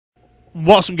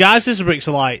What's up, guys? This is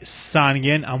Rixxalight signing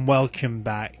in, and welcome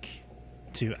back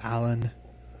to Alan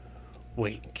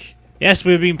Wake. Yes,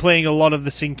 we've been playing a lot of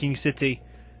the Sinking City,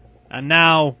 and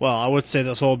now, well, I would say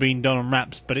that's all been done on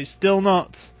wraps, but it's still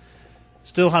not.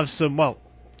 Still have some, well,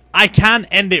 I can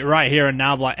end it right here and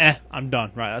now, but like, I'm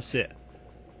done. Right, that's it.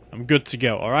 I'm good to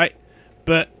go, alright?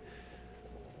 But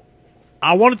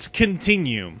I wanted to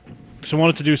continue. So I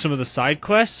wanted to do some of the side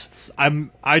quests.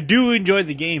 I do enjoy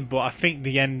the game, but I think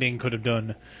the ending could have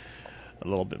done a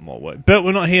little bit more work. But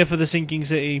we're not here for the Sinking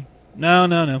City.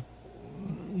 No.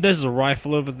 There's a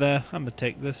rifle over there. I'm gonna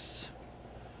take this.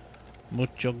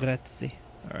 Mucho grazie.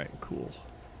 Alright, cool.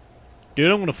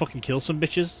 Dude, I'm gonna fucking kill some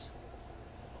bitches.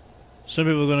 Some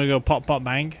people are gonna go pop, pop,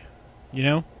 bang. You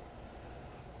know?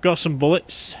 Got some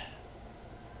bullets.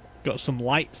 Got some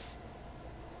lights.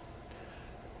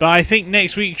 But I think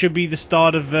next week should be the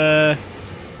start of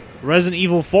Resident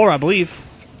Evil 4, I believe.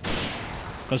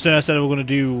 Considering I said we were going to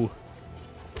do...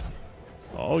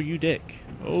 Oh, you dick.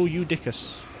 Oh, you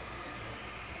dickus.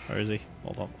 Where is he?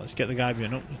 Hold on. Let's get the guy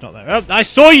behind. No, he's not there. Oh, I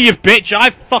saw you, bitch! I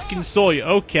fucking saw you.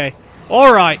 Okay.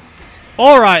 Alright.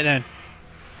 Alright, then.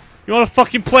 You want to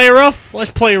fucking play rough? Let's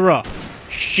play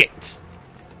rough. Shit.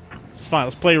 It's fine.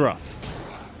 Let's play rough.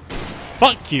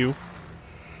 Fuck you.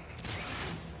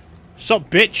 Sup,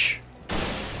 bitch?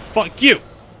 Fuck you.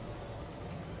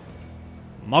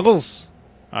 Muggles.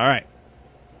 Alright.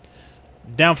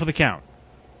 Down for the count.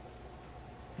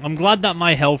 I'm glad that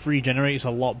my health regenerates a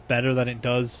lot better than it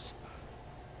does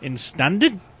in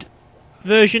standard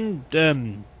version.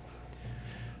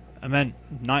 I meant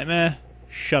Nightmare.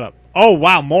 Shut up. Oh,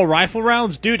 wow. More rifle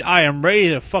rounds? Dude, I am ready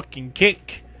to fucking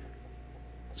kick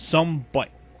some butt.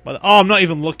 But, oh, I'm not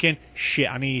even looking.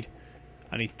 Shit, I need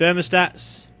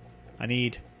thermostats. I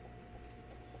need...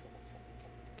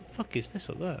 What the fuck is this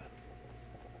up there?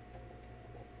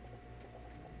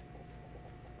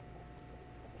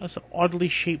 That's an oddly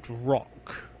shaped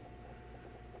rock.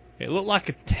 It looked like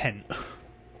a tent.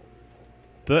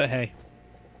 But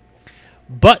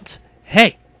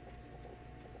hey.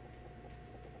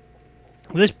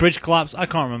 This bridge collapse, I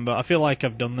can't remember. I feel like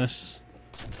I've done this.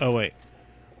 Oh wait.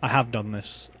 I have done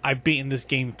this. I've beaten this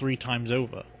game 3 times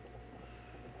over.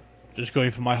 Just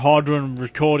going for my hard run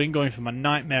recording, going for my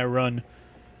nightmare run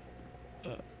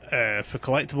for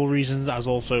collectible reasons, as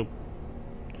also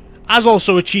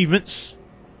achievements.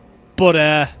 But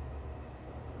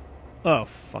oh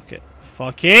fuck it,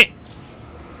 fuck it.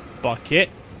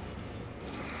 Right,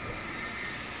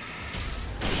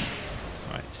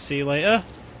 see you later.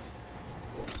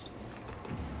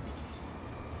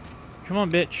 Come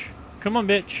on, bitch. Come on,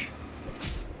 bitch.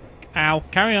 Ow!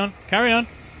 Carry on, carry on.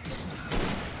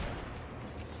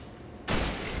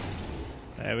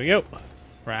 There we go.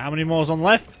 Right, how many more's on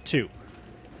left? 2.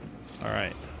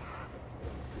 Alright.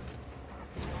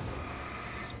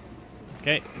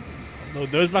 Okay. Load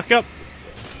those back up.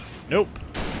 Nope.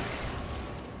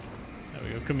 There we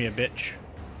go. Come here, bitch.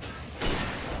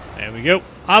 There we go.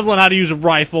 I've learned how to use a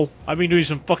rifle. I've been doing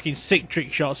some fucking sick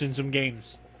trick shots in some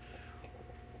games.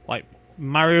 Like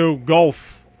Mario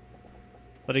Golf.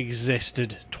 That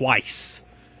existed twice.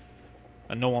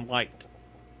 And no one liked.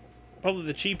 Probably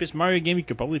the cheapest Mario game you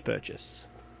could probably purchase.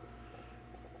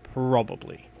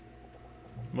 Probably.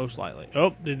 Most likely.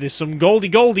 Oh, there's some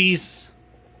goldies.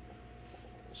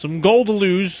 Some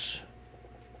goldaloos.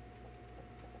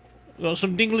 Got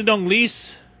some dingly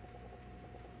donglies.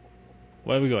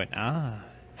 Where are we going? Ah.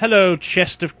 Hello,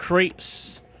 chest of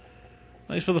crates.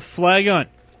 Thanks for the flare gun.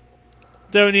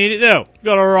 Don't need it though.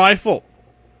 Got a rifle.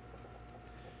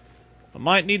 I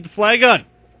might need the flare gun.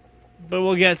 But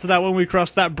we'll get to that when we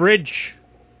cross that bridge.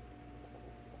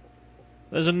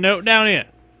 There's a note down here.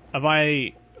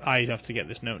 I'd have to get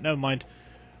this note. Never mind.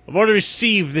 I've already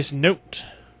received this note.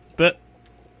 But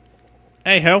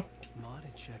hey-ho.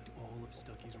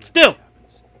 Still,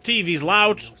 TV's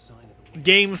loud.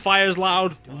 Game fire's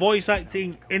loud. Voice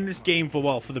acting in this game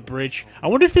for the bridge. I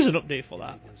wonder if there's an update for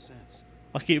that.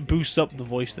 Like it boosts up the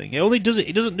voice thing. It only does it.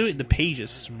 It doesn't do it in the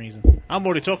pages for some reason. I'm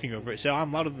already talking over it, so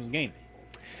I'm louder than the game.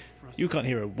 You can't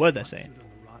hear a word they're saying.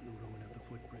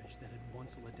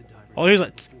 Oh, he's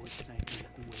like...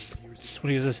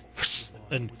 What is this?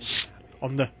 And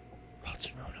on the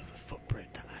rotten road of the footbridge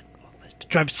that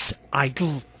drives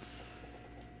idle.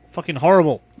 Fucking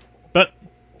horrible. But,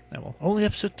 oh well. Only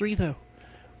episode 3 though.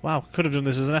 Wow, could have done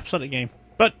this as an episodic game.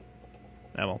 But,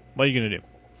 oh well. What are you going to do?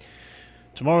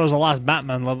 Tomorrow's the last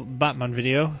Batman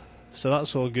video, so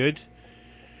that's all good.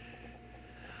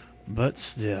 But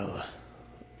still...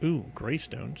 Ooh,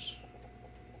 gravestones.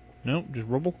 Nope, just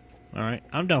rubble. Alright,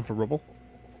 I'm down for rubble.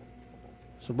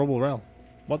 So rubble rel.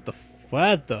 What the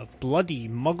Where the bloody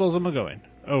muggles am I going?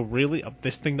 Oh, really? Up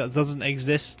this thing that doesn't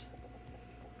exist?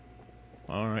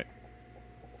 Alright.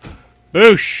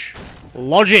 Boosh!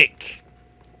 Logic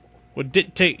would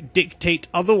dictate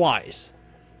otherwise.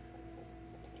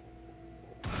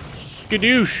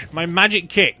 Skadoosh! My magic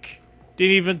kick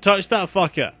didn't even touch that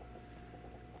fucker.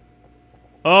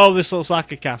 Oh, this looks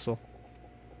like a castle.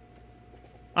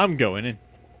 I'm going in.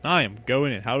 I am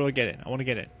going in. How do I get in? I want to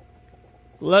get in.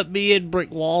 Let me in,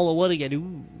 brick wall. I want to get in.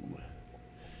 Ooh.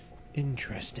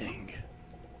 Interesting.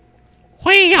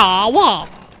 I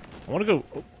want to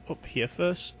go up here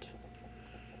first.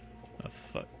 Oh,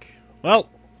 fuck. Well,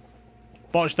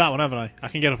 botched that one, haven't I? I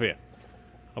can get up here.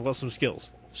 I've got some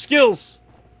skills. Skills!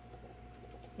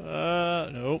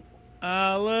 Nope.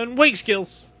 Alan Wake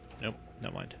skills. Nope,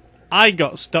 never mind. I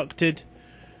got stucked.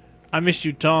 I miss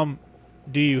you, Tom.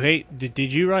 Do you hate...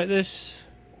 Did you write this?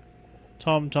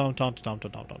 Tom.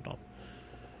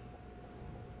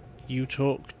 You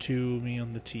talk to me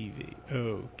on the TV.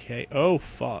 Okay. Oh,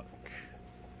 fuck.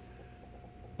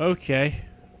 Okay.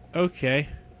 Okay.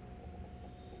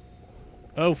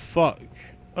 Oh, fuck.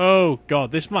 Oh,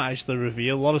 God. This might actually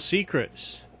reveal a lot of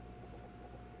secrets.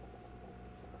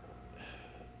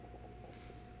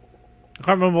 I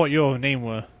can't remember what your name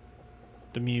were.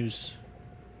 The Muse.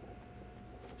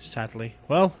 Sadly.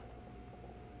 Well.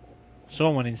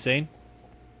 Someone went insane.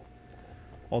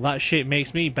 Well, that shit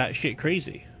makes me batshit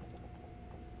crazy.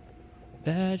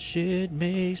 That shit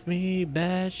makes me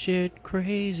batshit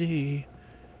crazy.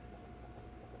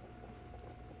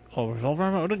 Oh, revolver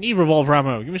ammo? I don't need revolver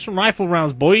ammo. Give me some rifle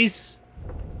rounds, boys.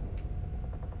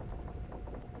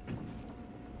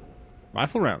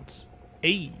 Rifle rounds.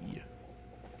 Hey.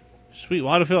 Sweet.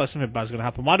 Why do I feel like something bad's gonna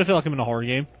happen? Why do I feel like I'm in a horror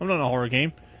game? I'm not in a horror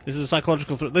game. This is a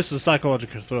psychological thriller. This is a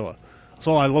psychological thriller. That's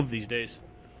all I love these days.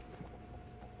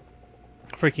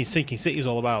 Freaking Sinking City is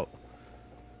all about.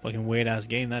 Fucking weird ass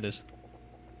game that is.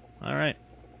 Alright.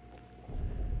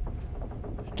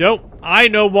 Dope. I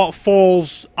know what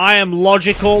falls. I am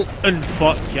logical and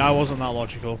fuck. Yeah, I wasn't that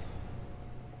logical.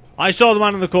 I saw the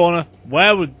man in the corner.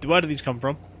 Where did these come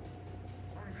from?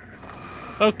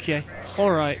 Okay.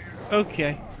 Alright.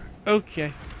 Okay.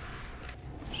 Okay.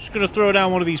 Just gonna throw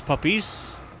down one of these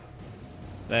puppies.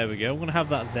 There we go. I'm gonna have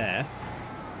that there.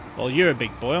 Well, you're a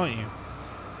big boy, aren't you?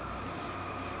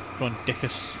 Go on,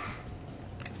 dickus.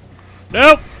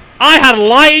 Nope! I had a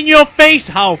light in your face!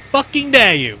 How fucking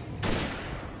dare you!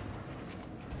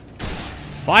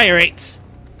 Fire it!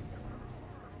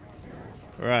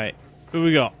 Right. Who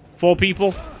we got? 4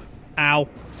 people? Ow.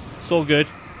 It's all good.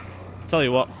 Tell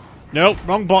you what. Nope,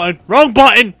 wrong button. Wrong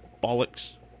button!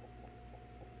 Bollocks.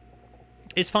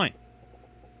 It's fine.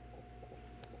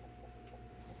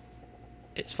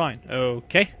 It's fine.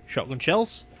 Okay. Shotgun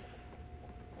shells.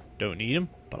 Don't need them,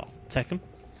 but I'll take them.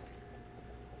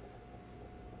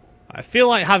 I feel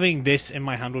like having this in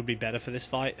my hand would be better for this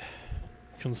fight.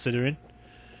 Considering.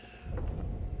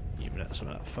 Even some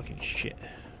of that fucking shit.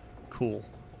 Cool.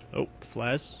 Oh,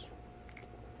 flares.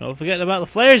 Don't forget about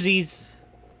the flaresies.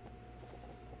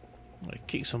 I'm gonna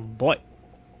kick some butt.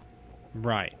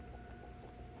 Right.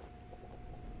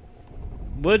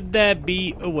 Would there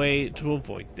be a way to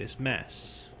avoid this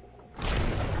mess?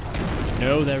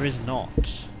 No, there is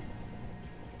not.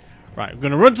 Right, I'm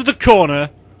gonna run to the corner.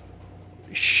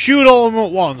 Shoot all of them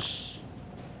at once.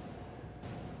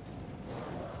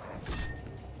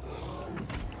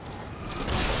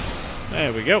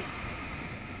 There we go.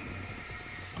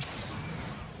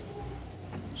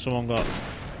 Someone got...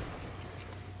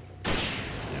 There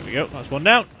we go, that's one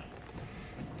down.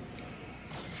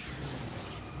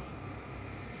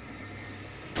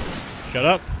 Shut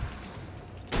up.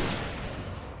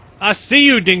 I see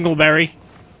you, Dingleberry.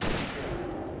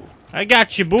 I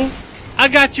got you, boo. I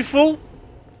got you, fool.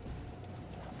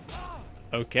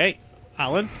 Okay.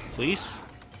 Alan, please.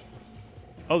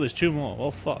 Oh, there's 2 more.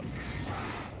 Oh, fuck.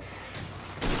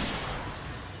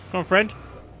 Come on, friend.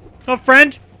 Come on,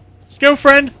 friend. Let's go,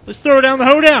 friend. Let's throw down the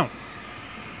hoedown.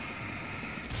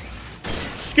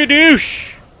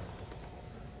 Skadoosh.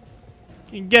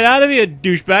 You can get out of here,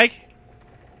 douchebag.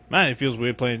 Man, it feels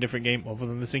weird playing a different game other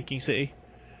than the Sinking City.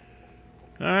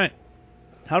 Alright.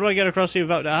 How do I get across here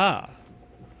without... Ah.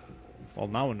 Well,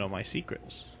 now I know my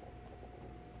secrets.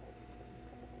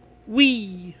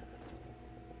 Whee!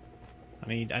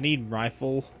 I need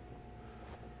rifle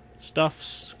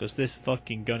stuffs, because this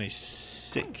fucking gun is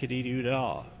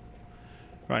sickity-doo-dah.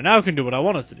 Right, now I can do what I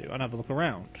wanted to do and have a look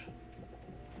around.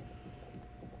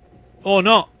 Or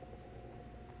not.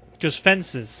 Because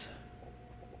fences.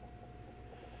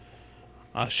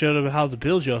 I'll show you how to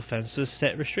build your fences,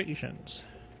 set restrictions.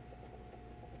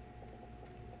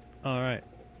 Alright.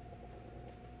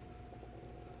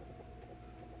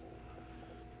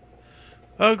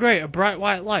 Oh great, a bright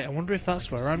white light. I wonder if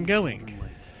that's where I'm going.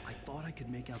 I thought I could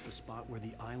make out the spot where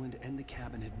the island and the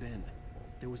cabin had been.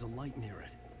 There was a light near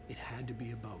it. It had to be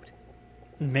a boat.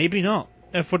 Maybe not.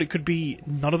 I thought it could be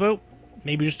not a boat.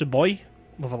 Maybe just a boy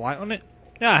with a light on it.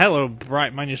 Yeah, hello,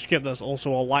 bright manuscript that's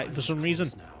also a light for some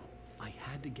reason. Now. I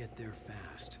had to get there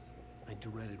fast. I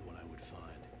dreaded what I would find.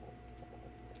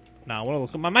 Now I want to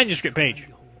look at my manuscript page. I tried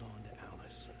to hold on to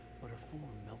Alice, but her form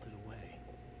melted away.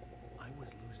 I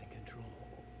was losing control.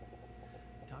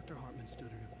 Dr. Hartman stood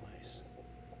in her place.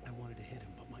 I wanted to hit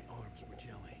him, but my arms were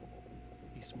jelly.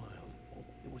 He smiled.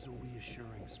 It was a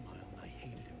reassuring smile, and I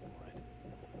hated him for it.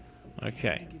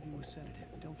 Okay. I give you a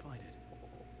sedative. Don't fight it.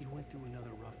 You went through another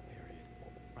rough period.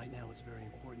 Right now, it's very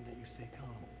important that you stay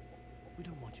calm. We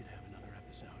don't want you to have another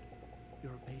episode.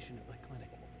 You're a patient at my clinic.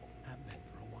 Have been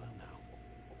for a while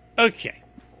now. Okay.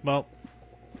 Well,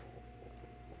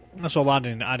 that's all I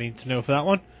need to know for that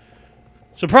one.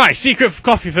 Surprise! Secret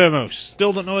coffee thermos.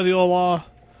 Still don't know where they all are.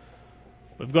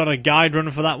 We've got a guide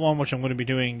running for that one, which I'm going to be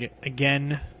doing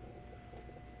again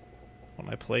when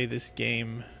I play this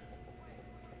game.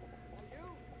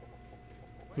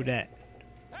 Who dat?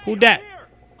 Who dat?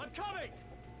 I'm coming.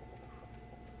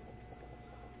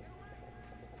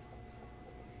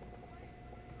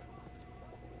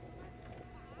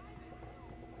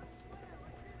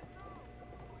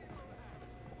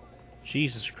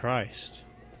 Jesus Christ.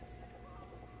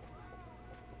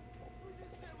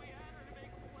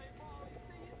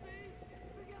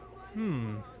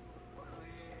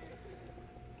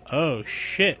 Oh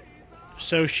shit.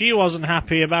 So she wasn't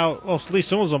happy about, well, at least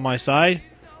someone's on my side.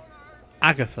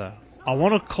 Agatha. I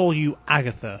want to call you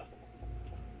Agatha.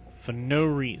 For no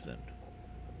reason.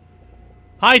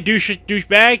 Hi,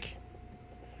 douchebag.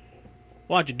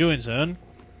 What you doing, son?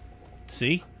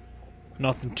 See?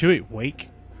 Nothing to it, Wake.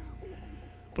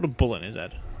 Put a bullet in his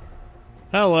head.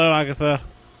 Hello, Agatha.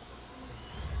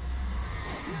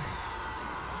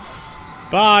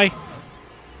 Bye.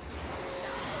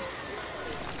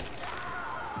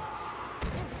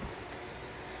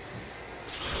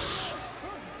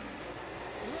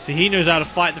 See, he knows how to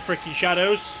fight the freaking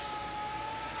shadows.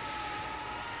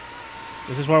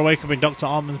 This is where I wake up in Dr.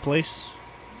 Armand's place.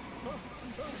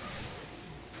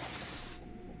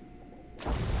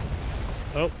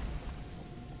 Oh.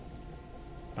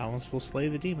 Balance will slay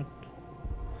the demon.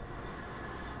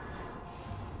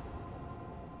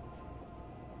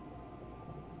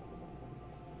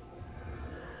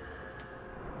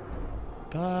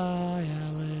 Bye,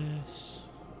 Alice.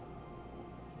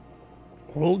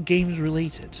 All games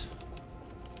related.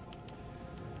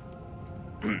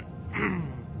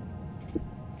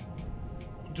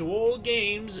 Do all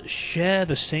games share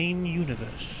the same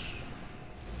universe?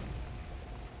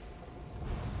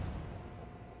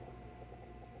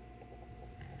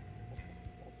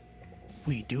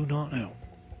 We do not know.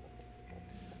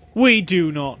 We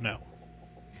do not know.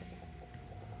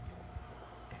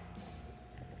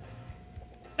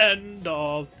 End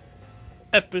of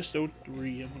episode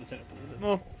 3. I'm going to turn it up a little bit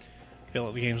more. I feel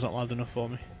like the game's not loud enough for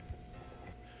me.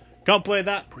 Can't play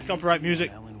that. Copyright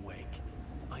music.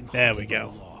 There we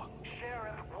go.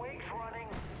 Sheriff, Wake's running.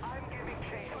 I'm giving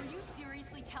chase. Are you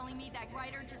seriously telling me that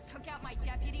writer just took out my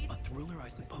deputies? A thriller I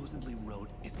supposedly wrote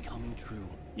is coming true.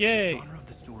 Yay. The genre of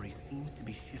the story seems to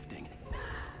be shifting.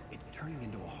 It's turning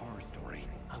into a horror story.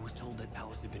 I was told that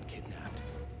Alice had been kidnapped,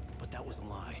 but that was a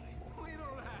lie. We don't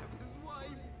have his wife.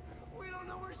 We don't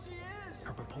know where she is.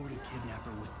 Her purported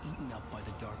kidnapper was eaten up by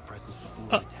the dark presence before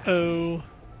it attacked. Uh-oh.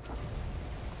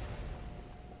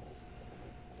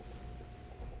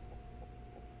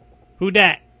 Who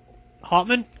dat?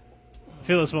 Hartman? I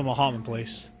feel that's about my Hartman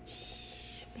place.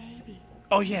 Shh, baby.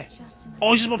 Oh yeah.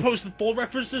 Oh, he's supposed to post the full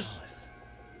references?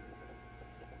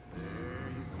 There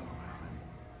you go, Alan.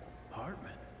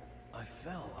 Hartman, I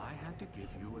fell. I had to give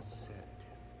you a sedative.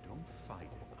 Don't fight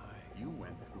it. You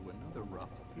went through another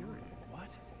rough period. What?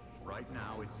 Right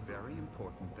now, it's very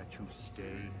important that you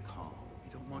stay calm. We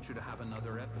don't want you to have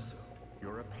another episode.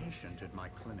 You're a patient at my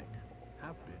clinic.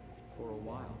 Have been for a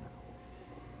while now.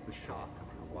 The shock of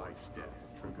your wife's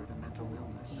death triggered a mental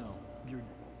illness. No, you're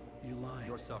lying.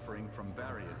 You're suffering from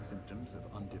various symptoms of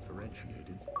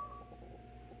undifferentiated...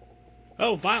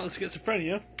 Oh, violent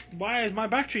schizophrenia. Why is my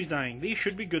batteries dying? These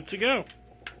should be good to go.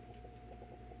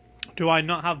 Do I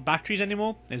not have batteries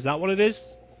anymore? Is that what it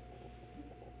is?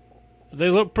 They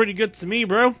look pretty good to me,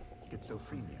 bro.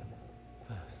 Schizophrenia.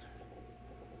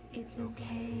 It's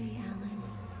okay, Alan.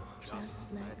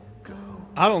 Just let go.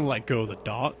 I don't let go of the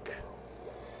dark.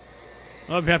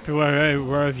 I'll be happy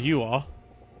wherever you are.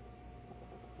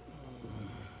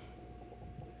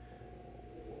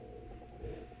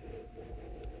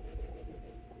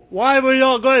 Why are we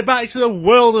not going back to the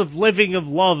world of living, of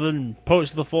love, and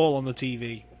Poets of the Fall on the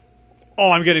TV?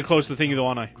 Oh, I'm getting close to the thingy though,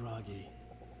 aren't I? Groggy.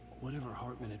 Whatever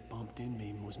Hartman had bumped in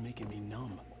me was making me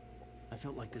numb. I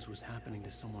felt like this was happening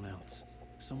to someone else.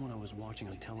 Someone I was watching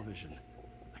on television.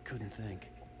 I couldn't think.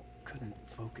 Couldn't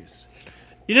focus.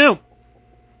 You know,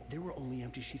 There were only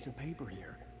empty sheets of paper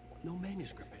here. No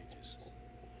manuscript pages.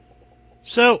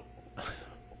 so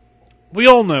we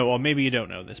all know, or maybe you don't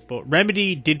know this, but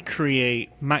Remedy did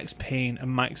create Max Payne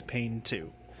and Max Payne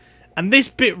 2. And this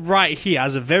bit right here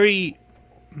has a very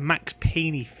Max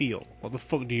Payne-y feel. What the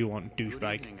fuck do you want, Good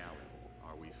douchebag? evening, Alan.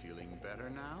 Are we feeling better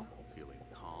now? Feeling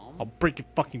calm? I'll break your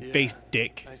fucking face,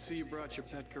 dick. I see you brought your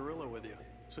pet gorilla with you.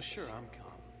 So sure, I'm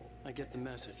calm. I get the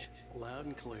message. Loud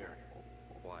and clear.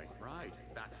 Quite right.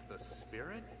 That's the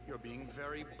spirit. You're being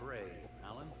very brave,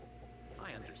 Alan.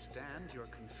 I understand you're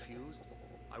confused.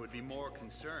 I would be more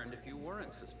concerned if you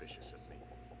weren't suspicious of me.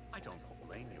 I don't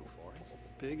blame you for it.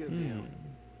 Big of you.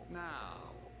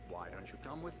 Now, why don't you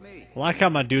come with me? I like how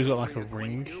my dude's got like a We'll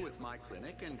acquaint ring. you with my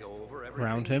clinic and go over everything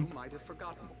around him. you might have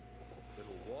forgotten.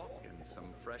 Little walk and some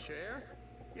fresh air.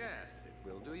 Yes, it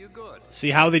will do you good. See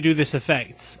how they do this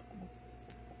effect?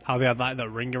 How they have like that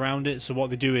ring around it? So what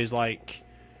they do is like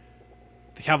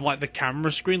they have like the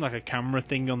camera screen, like a camera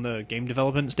thing on the game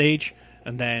development stage,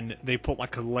 and then they put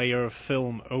like a layer of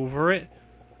film over it.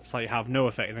 It's like have no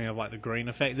effect, and then you have like the grain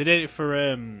effect. They did it for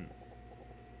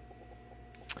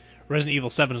Resident Evil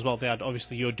 7 as well. They had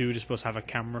obviously your dude is supposed to have a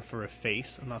camera for a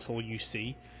face, and that's all you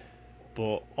see.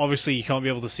 But obviously you can't be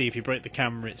able to see if you break the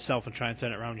camera itself and try and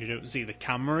turn it around. You don't see the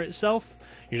camera itself.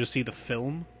 You just see the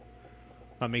film.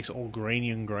 That makes it all grainy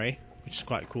and grey, which is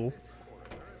quite cool.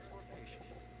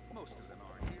 Most of them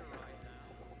aren't here right now.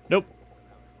 Nope.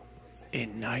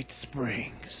 In Night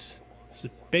Springs. This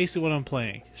is basically what I'm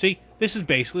playing. See, this is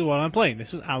basically what I'm playing.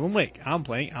 This is Alan Wake. I'm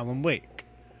playing Alan Wake.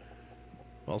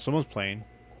 Well, someone's playing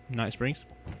Night Springs.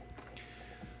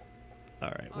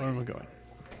 Alright, where am I going?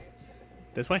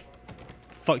 This way?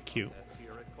 Fuck you. Says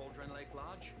here at Cauldron Lake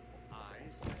Lodge, I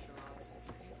specialize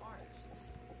in artists.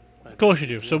 Of course you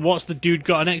do. So what's the dude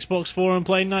got an Xbox for and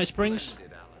playing Night Springs?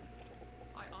 Did Alan?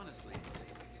 I honestly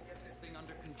believe we can get this thing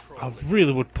under control. I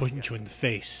really would punch you in the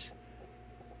face.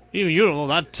 Even you don't look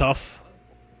that tough.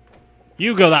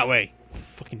 You go that way,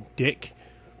 fucking dick.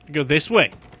 You go this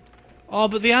way. Oh,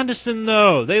 but the Anderson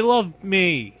though, they love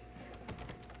me.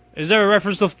 Is there a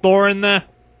reference to Thor in there?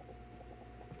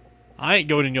 I ain't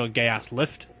going in your gay ass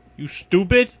lift. You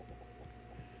stupid.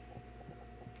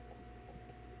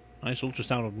 Nice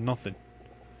ultrasound of nothing.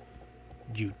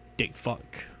 You dick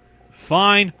fuck.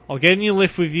 Fine, I'll get in your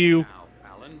lift with you. Now,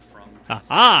 Alan, from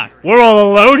Aha! We're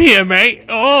all alone here, mate!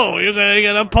 Oh, you're gonna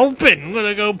get a pulping! I'm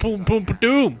gonna go boom boom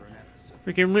doom.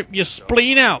 Freaking rip your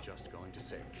spleen out! just going to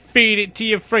say Feed it to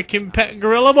your freaking pet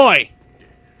gorilla boy!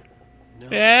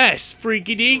 Yes,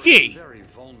 freaky deaky! very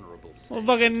vulnerable Well, state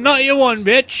fucking nut you one,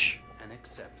 bitch! and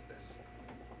accept this.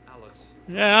 Alice,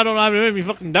 Yeah, I don't know how to he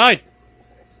fucking died.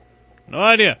 No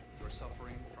idea. you're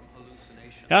suffering from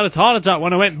hallucination. He had a heart attack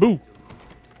when I went boo.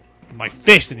 My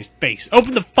fist in his face.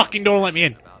 Open the fucking door and let me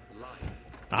in. About life.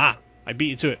 Ah, I beat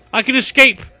you to it. I can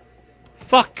escape!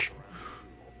 Fuck!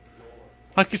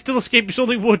 I can still escape, it's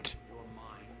only wood. Your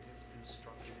mind is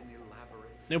constructed in elaborate.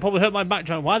 It'll probably hurt my back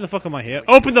trying. Why the fuck am I here?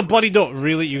 Open the bloody door!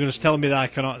 Really? You're gonna tell me that I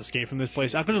cannot escape from this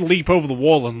place? I can just leap over the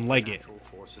wall and leg it. Natural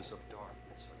forces of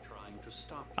darkness are trying to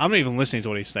stop you. I'm not even listening to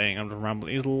what he's saying. I'm just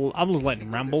rambling. I'm just letting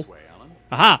him ramble. This way, Alan.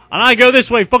 Aha! And I go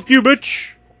this way! Fuck you,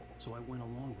 bitch! So I went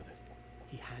along with it.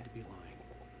 He had to be lying.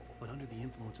 But under the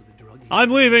influence of the drug, I'm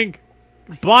leaving!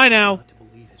 Bye now! not to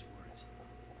believe his words.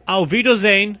 Alvido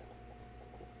Zane.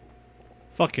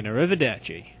 Fucking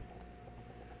arrivederci.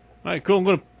 Alright, cool. I'm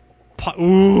gonna.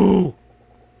 Ooh!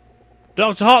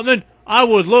 Dr. Hartman, I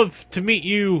would love to meet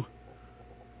you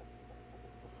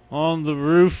on the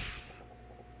roof.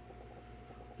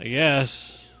 I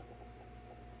guess.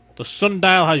 The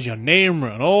sundial has your name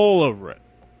written all over it.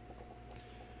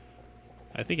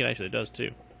 I think it actually does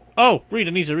too. Oh, read,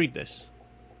 I need to read this.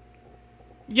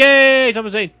 Yay!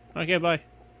 Thomas Zane. Okay, bye.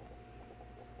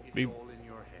 It's Be- all in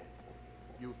your head.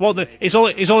 You've Well, been it's all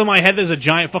in my head. There's a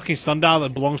giant fucking sundial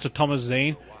that belongs to Thomas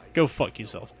Zane. Go fuck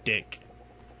yourself, dick.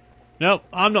 Nope,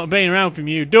 I'm not baiting around from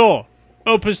you. Door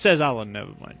open, says Alan.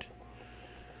 Never mind.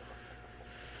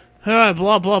 Alright,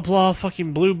 blah blah blah.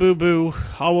 Fucking blue boo boo.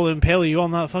 I will impale you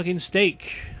on that fucking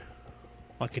stake,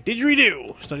 like a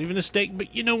didgeridoo. It's not even a stake,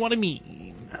 but you know what I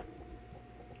mean.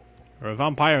 Or a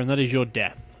vampire, and that is your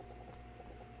death.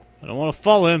 I don't want to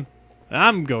follow him.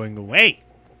 I'm going away.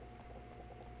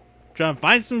 Try and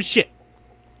find some shit.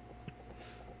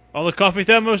 All the coffee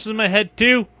thermos in my head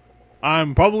too.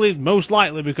 I'm probably most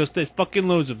likely because there's fucking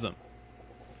loads of them.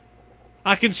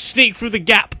 I can sneak through the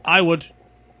gap. I would.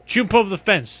 Jump over the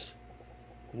fence.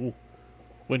 Ooh.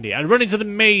 Windy. I'd run into the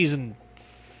maze and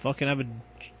fucking have a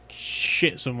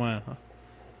shit somewhere.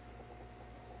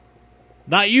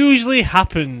 That usually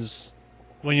happens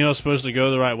when you're not supposed to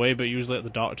go the right way, but usually at the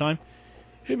dark time.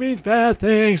 It means bad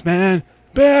things, man.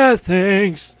 Bad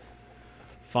things.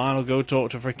 Fine, I'll go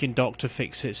talk to freaking Doctor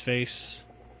Fix-Its-Face.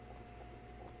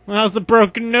 How's the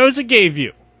broken nose I gave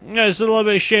you? It's a little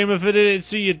bit of shame if I didn't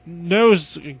see your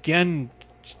nose again.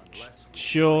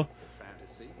 Sure.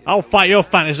 I'll fight your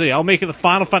fantasy. I'll make it the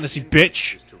Final Fantasy,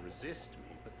 bitch.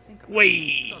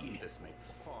 Wait.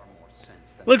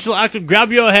 Literally, I could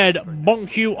grab your head,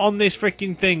 bonk you on this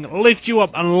freaking thing, lift you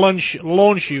up, and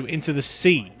launch you into the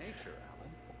sea.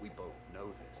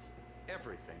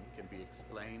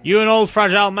 You're an old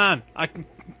fragile man. I can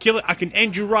kill it. I can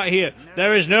end you right here.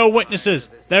 There is no witnesses.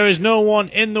 There is no one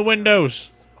in the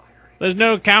windows. There's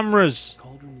no cameras.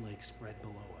 Cauldron Lake spread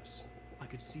below us. I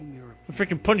could see Mira. I'll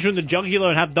freaking punch you in the jugular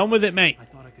and have done with it, mate. I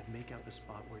thought I could make out the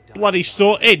spot where Bloody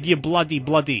sorted, you bloody.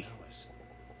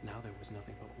 Now there was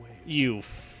nothing but waves. You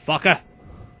fucker.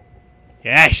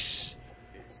 Yes.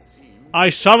 I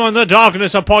summon the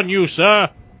darkness upon you, sir.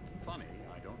 Funny,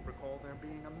 I don't recall there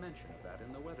being a mention of that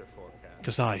in the weather forecast.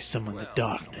 Because I summon the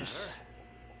darkness.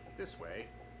 This way,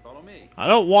 follow me. I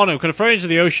don't want to. Can I throw you into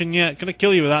the ocean yet? Can I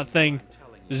kill you with that thing?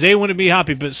 Zay wouldn't be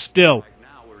happy, but still. Right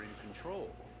now we're in control.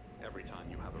 Every time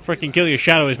you have a Freaking kill your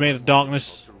shadow is made of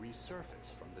darkness. to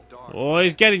resurface from the dark. Oh,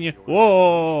 he's getting you.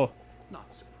 Whoa.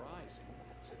 Not surprising,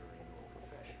 considering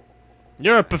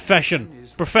You're your profession.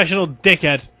 a professional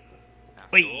dickhead.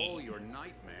 After Wait. all your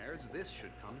nightmares, this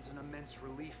should come as an immense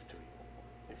relief to you.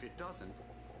 If it doesn't,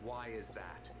 why is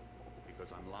that?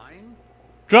 Because I'm lying?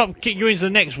 Drop kick you into the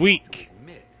next week.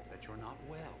 Admit that you're not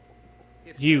well.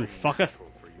 It's You very fucker.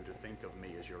 natural for you to think of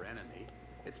me as your enemy.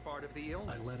 It's part of the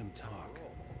illness. I let him talk.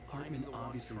 Hartman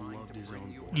obviously loved his own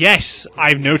voice. Yes,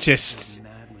 I've noticed.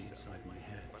 Madly inside my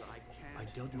head. But I I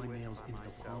can't dug do my it nails by into the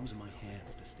myself. palms of my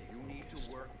hands to stay You need to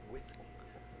focused. work with me.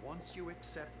 Once you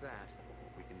accept that,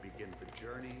 we can begin the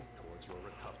journey towards your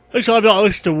recovery. Looks like I'm not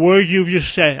listening to a word you've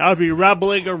just said. I'll be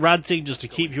rambling or ranting just to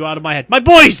keep you out of my head. My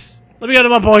boys! Let me go to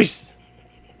my boys!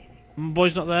 My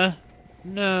boy's not there?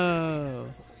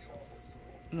 No.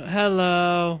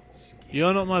 Hello.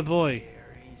 You're not my boy.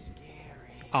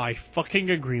 I fucking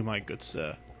agree, my good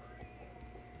sir.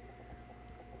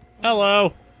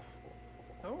 Hello.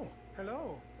 Oh,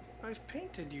 hello. I've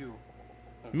painted you.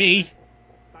 Me?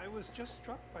 I was just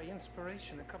struck by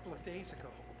inspiration a couple of days ago.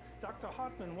 Dr.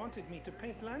 Hartman wanted me to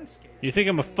paint landscapes. You think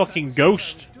I'm a and fucking that's what I was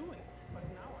ghost? doing. But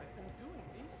now I've been doing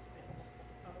these things.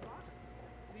 A lot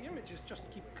of them. The images just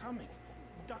keep coming.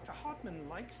 Dr. Hartman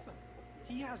likes them.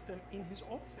 He has them in his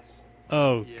office.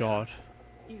 Oh, God.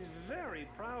 He's very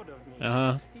proud of me.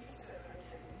 Uh-huh. He says I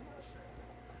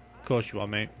can Of course you are,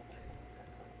 mate.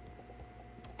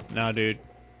 Nah, dude.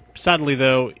 Sadly,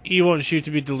 though, he wants you to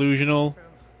be delusional.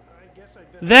 I guess I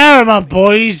better. There, my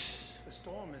boys! The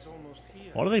storm is almost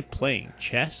here. What are they playing?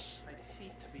 Chess? I'd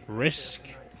hate to be Risk?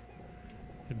 there tonight.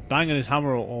 He's banging his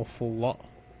hammer an awful lot.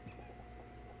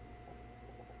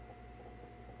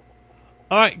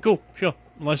 Alright, cool, sure.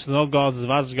 Unless the No Gods of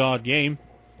Asgard game.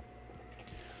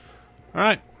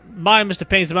 Alright, bye, Mr.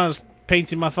 Painter Man.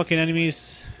 Painting my fucking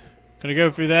enemies. Gonna go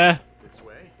through there. This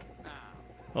way? Now.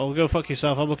 Oh, go fuck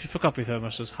yourself. I'm looking for coffee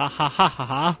thermoses. Ha ha ha ha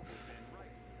ha.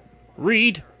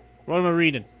 Read? What am I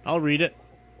reading? I'll read it.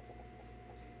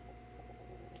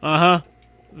 Uh-huh.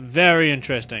 Very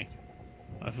interesting.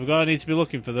 I forgot I need to be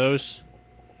looking for those.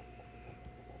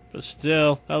 But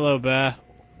still, hello, bear.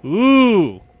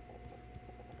 Ooh!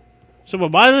 So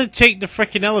why did I take the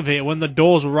frickin' elevator when the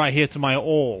doors were right here to my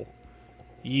all?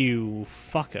 You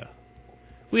fucker.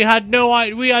 We had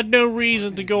no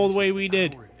reason to go the way we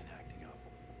did. Power had been acting up.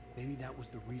 Maybe that was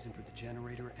the reason for the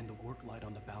generator and the work light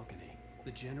on the balcony.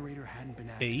 The generator hadn't been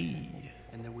activated, Hey.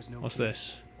 and there was no What's key.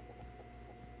 this?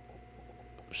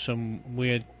 Some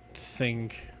weird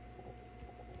thing.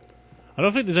 I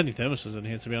don't think there's any thermoses in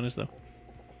here, to be honest, though.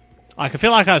 I can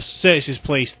feel like I've searched this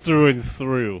place through and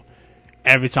through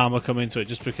every time I come into it,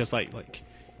 just because, like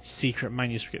secret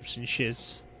manuscripts and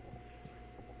shiz.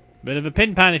 Bit of a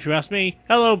pin pan, if you ask me.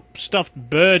 Hello, stuffed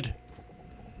bird.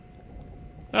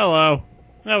 Hello.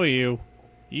 How are you?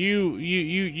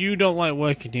 You don't like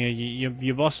working here.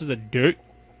 Your boss is a dirt.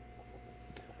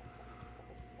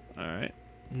 Alright.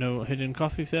 No hidden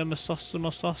coffee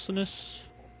thermosostinus?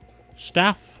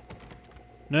 Staff?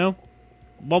 No?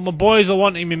 Well, my boys are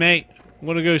wanting me, mate. I'm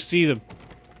gonna go see them.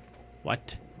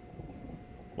 What?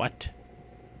 What?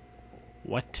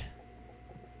 What?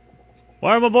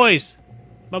 Where are my boys?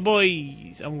 My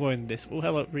boys. I'm going this. Oh,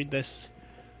 hello. Read this.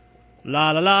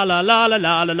 La la la la la la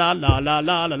la la la la la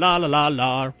la la la la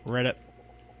la. Read it.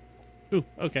 Ooh,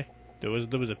 okay. There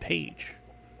was a page.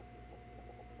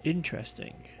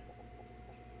 Interesting.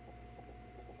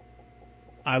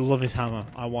 I love his hammer.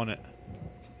 I want it.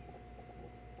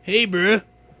 Hey, bruh.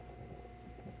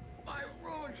 My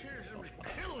rheumatism's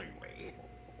killing me.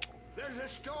 There's a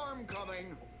storm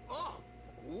coming. Oh,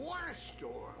 what a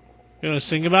storm. You gonna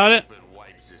sing about it? It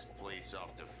wipes this place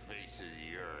off the face of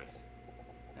the earth.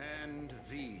 And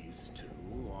these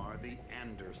two are the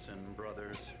Anderson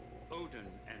brothers, Odin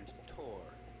and Thor.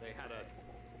 They had a,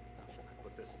 how should I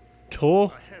put this?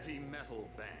 Tor? A heavy metal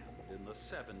band in the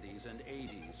 70s and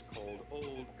 80s called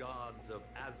Old Gods of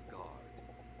Asgard.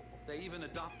 They even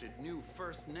adopted new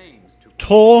first names to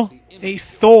Tor? the It's image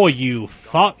Thor, of you gods.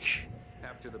 fuck.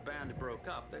 After the band broke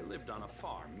up, they lived on a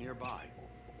farm nearby.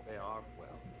 They are,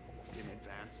 well, in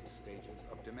advanced stages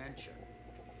of dementia.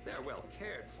 They're well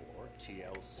cared for,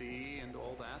 TLC and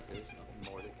all that. There's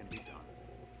nothing more that can be done.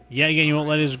 Yeah, again, you won't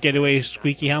let us get away with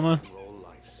squeaky hammer? Rock and roll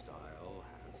lifestyle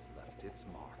has left its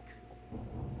mark.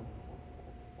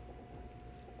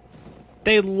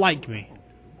 They like me.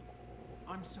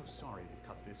 I'm so sorry to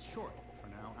cut this short for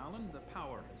now, Alan. The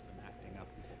power has been acting up.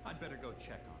 I'd better go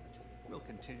check on it. We'll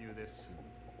continue this soon.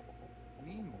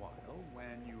 Meanwhile,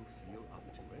 when you feel up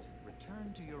to it,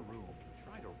 return to your room.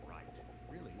 Try to write. It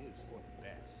really is for the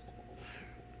best.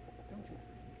 Don't you think?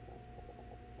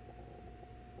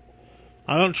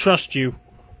 I don't trust you.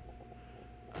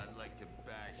 I'd like to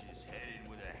bash his head in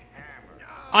with a hammer.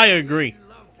 I agree. He'd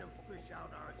love to fish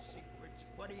out our secrets,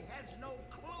 but he has no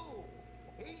clue.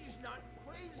 He's not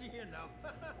crazy enough.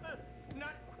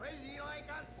 Not crazy like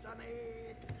us,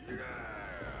 Sonny. Yeah!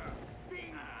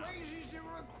 Being crazy's a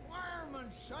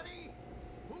requirement, Sonny.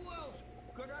 Who else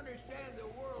could understand the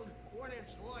world when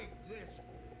it's like this?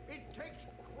 It takes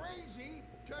crazy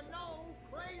to know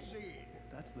crazy.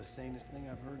 That's the sanest thing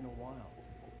I've heard in a while.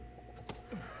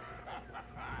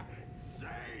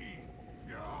 Say,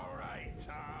 you're all right,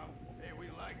 Tom. Hey, we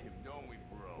like him, don't we,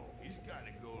 bro? He's got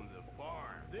to go to the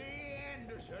farm. The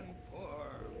Anderson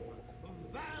farm.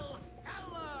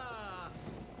 Valhalla!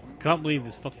 Can't believe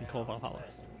this fucking called Valhalla.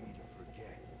 Last we to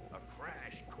forget. A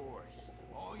crash course.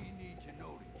 All you need to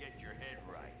know to get your head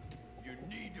right. You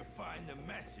need to find the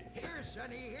message. Here,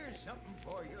 Sonny, here's something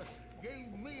for you.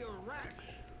 Gave me a rat,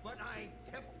 but I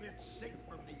kept it safe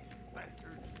from these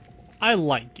bastards. I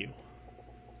like you.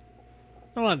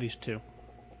 I like these two.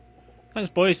 Thanks,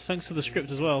 boys. Thanks for the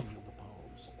script as well. Feel the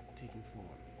poems, taking form,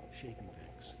 shaping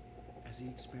things. As he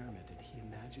experimented, he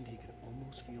imagined he could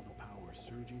almost feel the power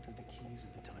surging through the keys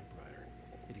of the typewriter.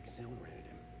 It exhilarated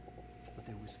him. But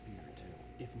there was fear, too.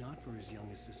 If not for his young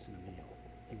assistant, Emil,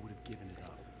 he would have given it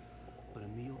up. But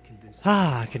Emil convinced him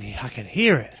I can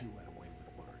hear it. two went away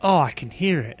with words. Oh, I can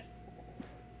hear it.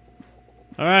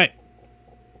 Alright.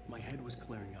 My head was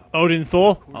clearing up. Odin,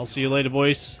 Thor. I'll see you later,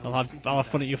 boys. I'll have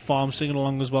fun at your farm singing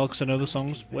along as well, because I know the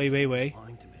songs. Way.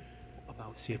 Lying to me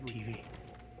about See a everything. TV.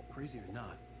 Crazy or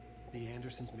not, the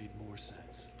Andersons made more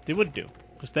sense. They would do,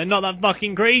 because they're not that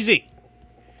fucking crazy.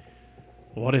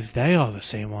 What if they are the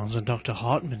same ones and Dr.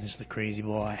 Hartman is the crazy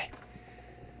boy?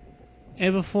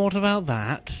 Ever thought about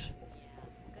that?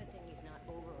 Good thing he's not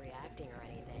overreacting or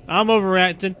anything. I'm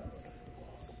overreacting.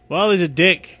 Well, he's a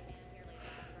dick.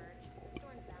 This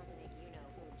storm's bound to make you know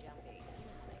who jumpy.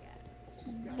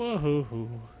 You know how they get. Woohoo.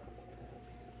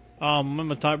 I'm in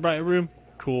my typewriter room.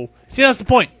 Cool. See, that's the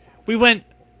point. We went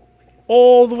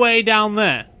all the way down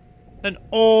there. And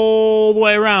all the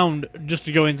way around just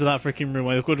to go into that freaking room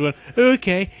where the could went,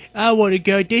 okay, I want to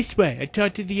go this way. I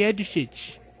talked to the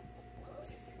Andersons.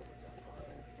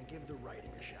 And give the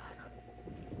writing a shot.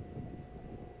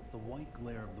 The white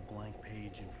glare of the blank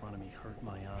page in front of me hurt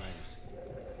my eyes.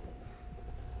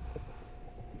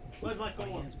 Where's my My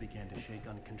hands began to shake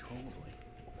uncontrollably.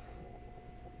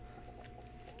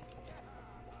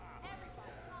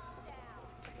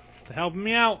 To help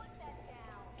me out.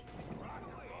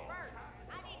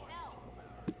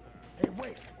 Hey,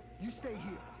 wait. You stay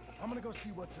here. I'm gonna go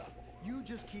see what's up. You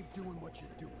just keep doing what you're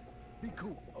doing. Be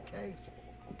cool, okay?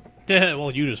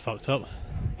 Well, you just fucked up.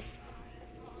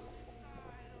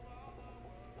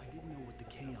 I didn't know what the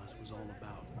chaos was all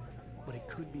about, but it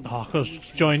could be. Oh, my I could've only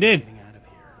chance joined of in. getting out of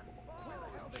here.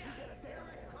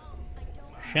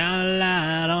 Shine a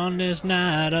light on this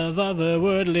night of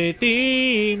otherworldly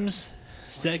themes.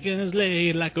 Seconds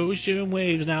laid like ocean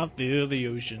waves now fill the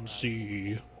ocean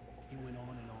sea. He went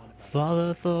on and on about.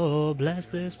 Father Thor, bless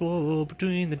this war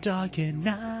between the dark and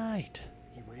night.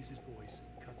 He raised his voice,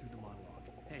 cut through the monologue.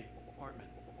 Hey, Hartman,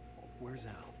 where's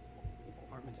Al?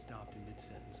 Hartman stopped in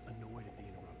mid-sentence, annoyed at the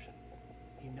interruption.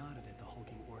 He nodded at the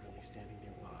hulking orderly standing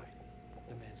nearby.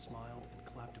 The man smiled and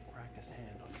clapped a practiced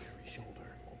hand on Barry's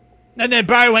shoulder. And then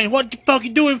Barry went, "What the fuck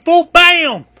you doing, fool?"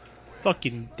 Bam!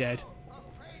 Fucking dead.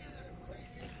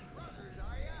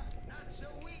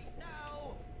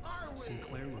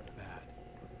 Sinclair looked bad.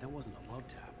 That wasn't a love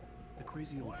tap. The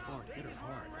crazy old fart hit her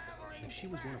hard. And if she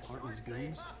was one of Hartman's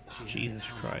goons, she Jesus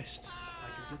had Christ.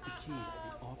 I could get the key to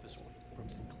the office wing from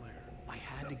Sinclair. I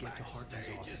had to get to Hartman's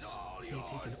office. He had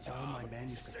taken all my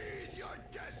manuscript pages.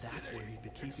 That's where he'd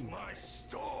been keeping them. My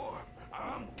store.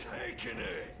 I'm taking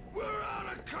it. We're on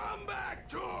a comeback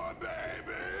tour,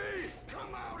 baby.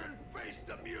 Come out and face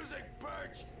the music,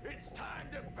 Birch. It's time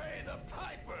to pay the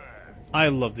piper. I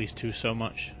love these two so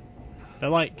much. They're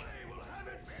like,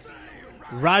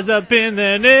 rise up in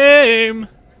their name.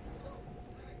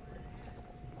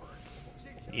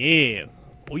 Yeah,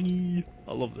 boy.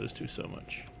 I love those two so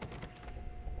much.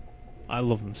 I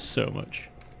love them so much.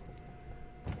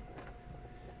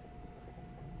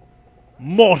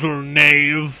 Mortal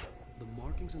knave. The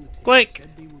markings on the tape Click.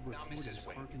 said they were recordings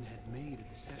Hartman had made at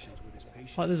the sessions with his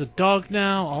patients. Like, there's a dog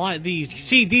now. I like these. You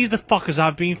see, these are the fuckers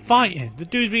I've been fighting. The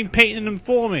dude's been painting them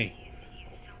for me.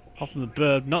 Off of the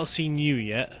bird. Not seen you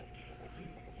yet.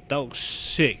 That looks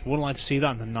sick. Wouldn't like to see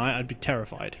that in the night. I'd be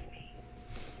terrified.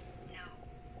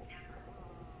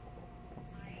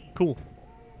 Cool.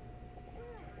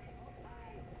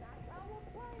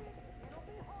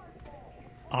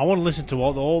 I want to listen to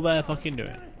what all they're fucking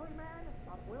doing.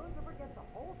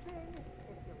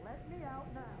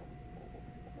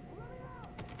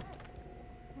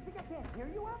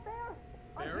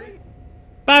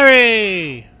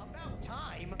 Barry! About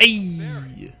time. Hey!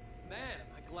 Man,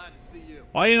 I'm glad to see you.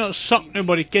 Why you not suck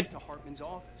nobody, kid? To Hartman's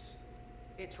office.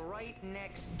 It's right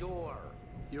next door.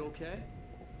 You okay?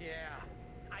 Yeah.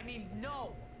 I mean,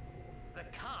 no. The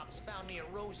cops found me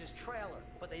at Rose's trailer,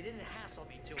 but they didn't hassle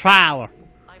me to. Trailer.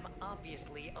 I'm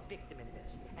obviously a victim in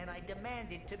this, and I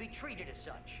demanded to be treated as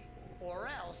such. Or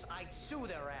else I'd sue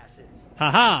their asses.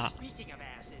 Haha. Speaking of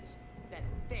asses, that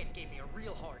Fed gave me a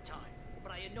real hard time,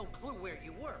 but I had no clue where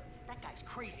you were. That guy's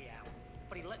crazy, Al.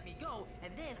 But he let me go,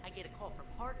 and then I get a call from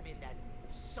Hartman, that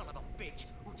son of a bitch,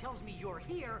 who tells me you're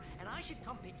here, and I should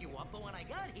come pick you up, but when I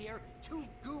got here, 2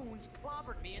 goons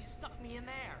clobbered me and stuck me in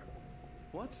there.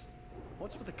 What's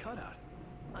with the cutout?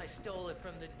 I stole it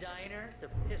from the diner to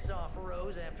piss off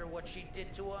Rose after what she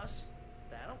did to us.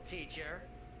 That'll teach her.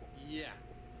 Yeah,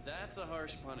 that's a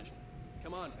harsh punishment.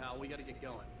 Come on, pal, we gotta get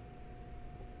going.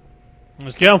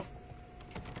 Let's go.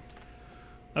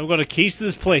 I've got a keys to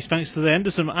this place thanks to the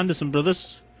Anderson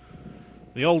brothers.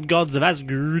 The old gods of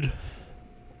Asgard.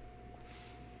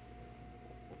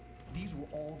 These were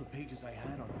all the pages I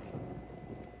had on me.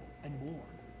 And more.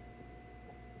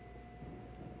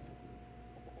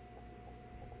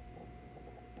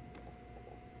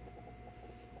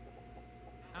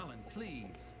 Alan,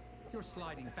 please. You're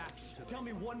sliding back to the... Tell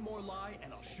me one more lie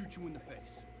and I'll shoot you in the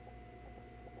face.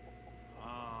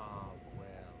 Ah, well,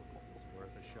 it was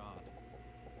worth a shot.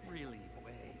 Really,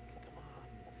 Wake, come on.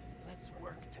 Let's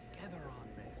work together on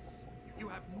this. You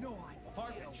have no idea.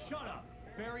 Hartman, shut up!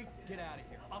 Barry, get out of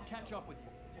here. I'll catch up with you.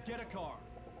 Get a car.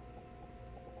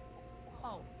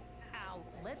 Oh, Al,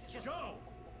 let's just... Go!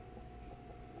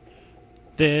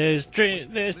 This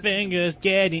finger's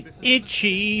getting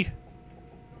itchy.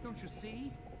 Don't you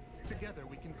see? Together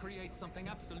we can create something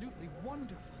absolutely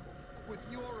wonderful. With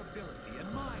your ability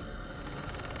and mine.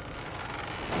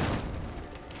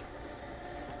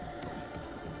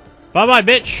 Bye-bye,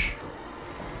 bitch.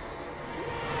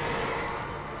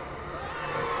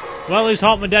 Well, he's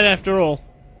Hartman dead after all.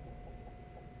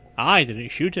 I didn't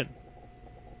shoot him.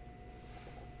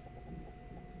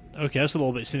 Okay, that's a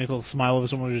little bit cynical to smile over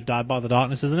someone who just died by the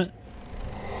darkness, isn't it?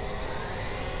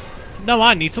 No,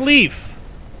 I need to leave.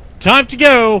 Time to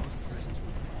go.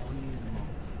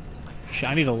 Shit,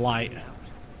 I need a light.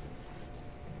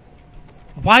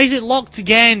 Why is it locked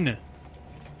again?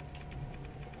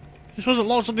 This wasn't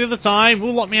locked on the other time.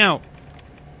 Who locked me out?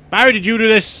 Barry, did you do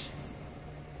this?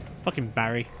 Fucking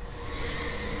Barry.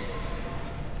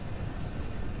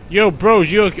 Yo, bros,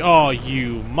 you... Oh,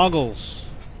 you muggles.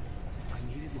 I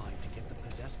needed light to get the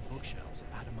possessed bookshelves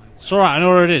out of my way. It's alright, I know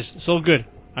where it is. It's all good.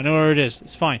 I know where it is.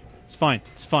 It's fine. It's fine.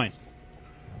 It's fine.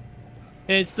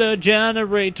 It's the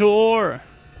generator.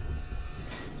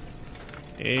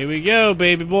 Here we go,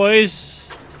 baby boys.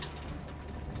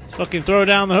 Let's fucking throw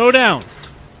down the hoedown.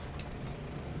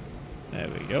 There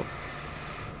we go.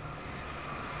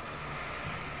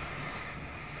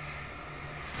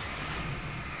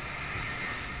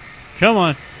 Come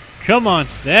on. Come on.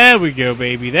 There we go,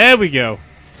 baby. There we go.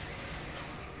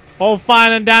 all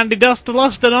fine and dandy duster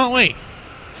luster, aren't we?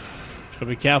 Just gotta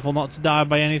be careful not to die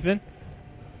by anything.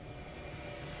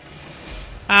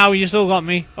 Ow, you still got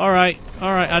me. Alright,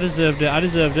 I deserved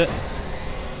it.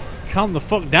 Calm the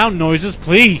fuck down, noises,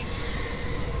 please.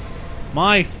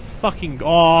 My fucking...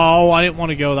 Oh, I didn't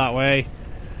want to go that way.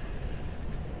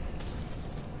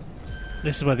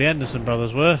 This is where the Anderson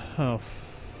brothers were. Oh,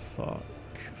 fuck.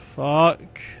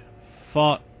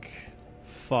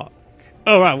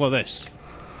 Oh, right, well, this.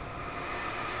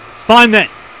 It's fine then.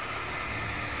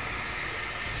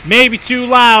 It's maybe too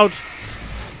loud.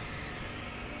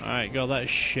 Alright, got that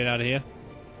shit out of here.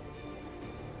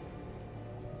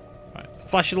 Right,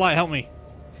 flash your light, help me.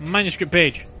 Manuscript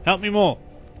page, help me more.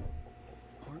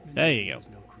 Hartman There you go. was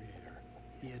no creator.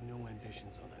 He had no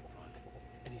ambitions on that front,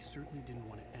 and he certainly didn't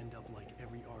want to end up like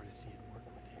every artist he had worked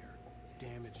with here,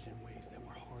 damaged in ways that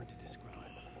were hard to describe,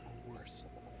 or worse.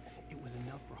 It was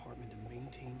enough for Hartman to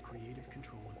maintain creative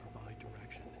control and provide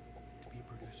direction. To be a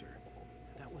producer,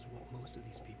 that was what most of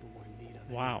these people were in need of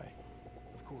Wow. anyway.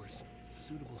 Of course,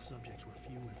 suitable subjects were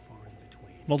few and far in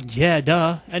between. Well, yeah,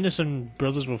 duh. Anderson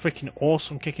brothers were freaking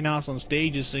awesome, kicking ass on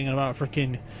stages, singing about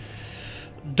freaking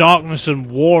darkness and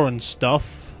war and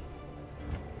stuff.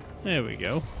 There we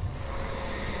go.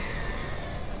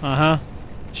 Uh-huh.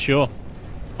 Sure.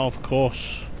 Of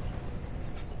course.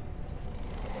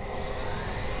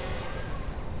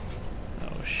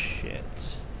 Oh,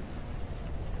 shit.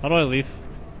 How do I leave?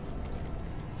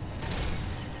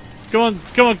 Come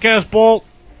on, Chaos Ball!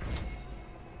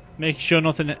 Making sure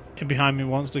nothing behind me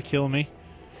wants to kill me.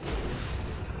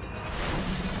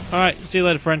 Alright, see you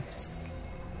later, friend.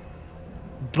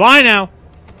 Bye now!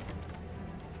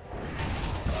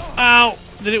 Ow!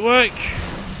 Did it work?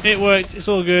 It worked. It's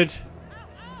all good.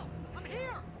 I'm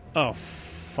here. Oh,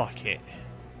 fuck it.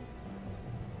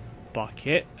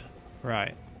 Bucket.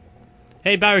 Right.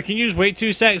 Hey, Barry, can you just wait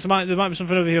 2 secs? There might be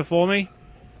something over here for me.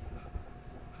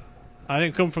 I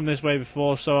didn't come from this way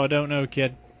before, so I don't know,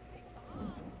 kid.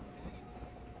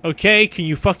 Okay, can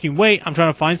you fucking wait? I'm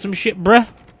trying to find some shit, bruh.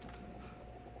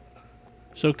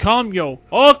 So calm your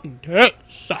fucking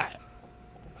tits.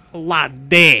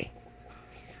 Laddie.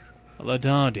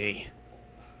 Ladadi.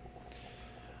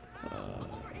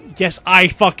 Yes, I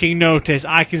fucking noticed.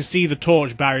 I can see the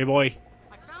torch, Barry boy.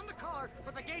 I found the car,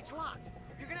 but the gate's locked.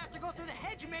 You're gonna have to go through the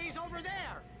hedge maze over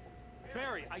there.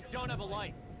 Barry, I don't have a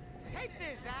light. Take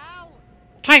this, Al.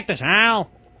 Take this,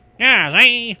 Al. Yeah,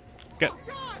 see? Go. Oh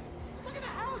God! Look at the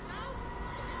house,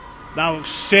 Al. That looks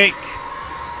sick.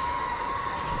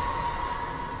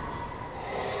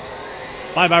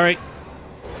 Bye, Barry.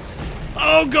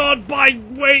 Oh god, bye,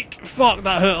 wake! Fuck,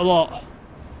 that hurt a lot.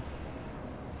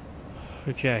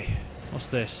 Okay, what's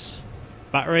this?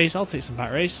 Batteries? I'll take some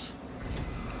batteries.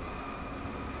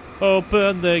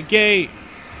 Open the gate!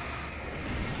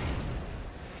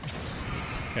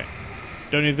 Okay,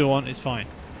 don't need the one, it's fine.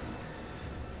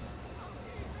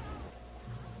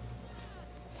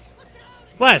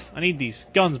 Flares! I need these.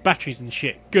 Guns, batteries and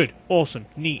shit. Good. Awesome.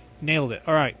 Neat. Nailed it.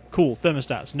 Alright. Cool.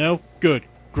 Thermostats. No? Good.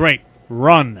 Great.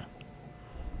 Run!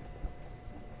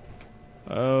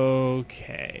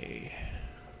 Okay.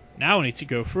 Now I need to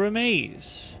go for a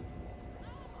maze.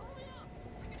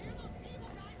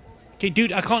 Okay,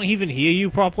 dude, I can't even hear you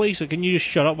properly, so can you just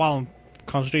shut up while I'm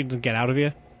concentrating to get out of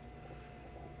here?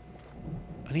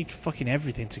 I need fucking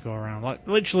everything to go around. Like,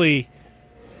 literally...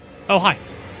 Oh, hi.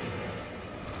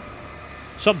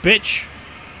 Sup, bitch?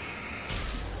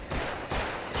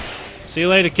 See you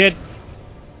later, kid.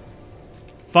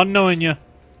 Fun knowing you.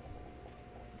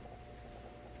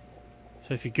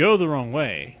 So if you go the wrong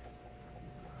way,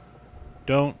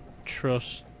 don't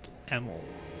trust Emil.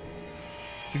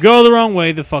 If you go the wrong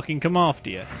way, they'll fucking come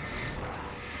after you.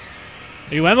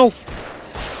 Are you Emil?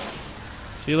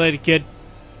 See you later, kid.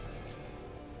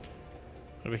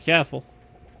 Gotta be careful.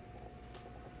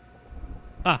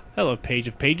 Ah, hello, Page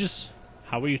of Pages.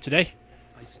 How are you today?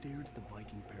 I stared at the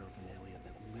Viking paraphernalia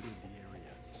that littered the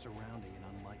area surrounding an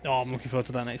unlikely Oh, I'm looking forward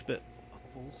to that next bit. A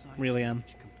full-size Really am.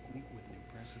 stage complete with an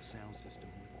impressive sound system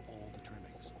with all the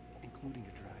trimmings, including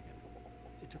a dragon.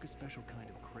 It took a special kind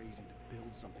of crazy to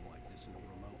build something like this in a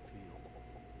remote field.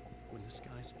 When the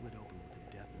sky split open with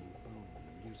a deafening boom and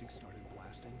the music started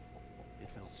blasting,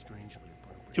 it felt strangely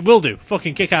appropriate. It will do.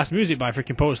 Fucking kick-ass music by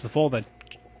freaking Poets of the Fall, then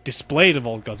displayed of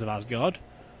all gods of Asgard.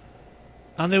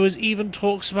 And there was even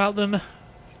talks about them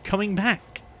coming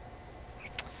back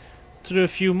to do a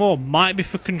few more. Might be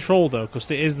for Control though, because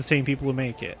it is the same people who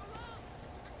make it.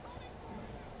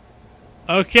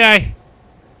 Okay.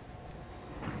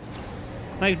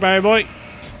 Thanks, Barry boy.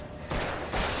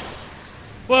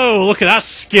 Whoa, look at that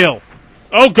skill.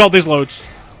 Oh god, there's loads.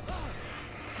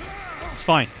 It's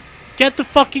fine. Get the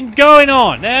fucking going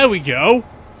on. There we go.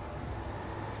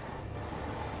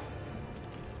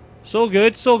 It's all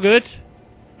good. It's all good.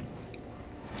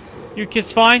 You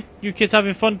kids fine? You kids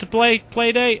having fun to play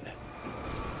date?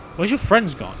 Where's your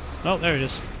friends gone? Oh, there it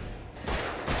is.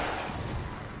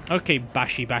 Okay,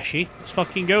 bashy bashy. Let's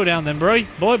fucking go down then, bro.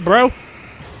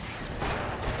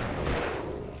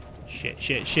 Shit,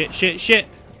 shit, shit, shit, shit.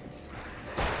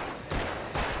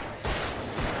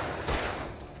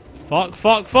 Fuck,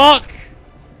 fuck, fuck!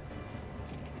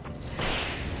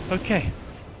 Okay.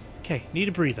 Okay, need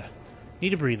a breather.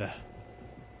 Need a breather.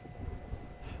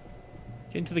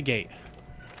 Get into the gate.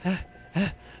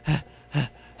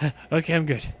 Okay, I'm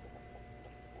good.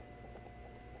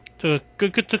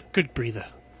 Good breather.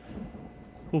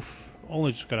 Oof.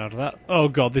 Only just got out of that. Oh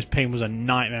god, this pain was a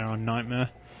nightmare on nightmare.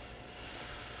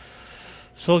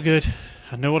 It's all good.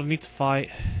 I know what I need to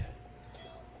fight.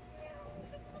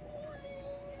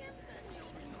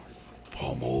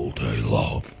 I'm all day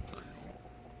long.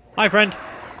 Hi, friend.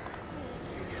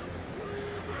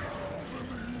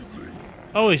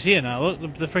 Oh, he's here now.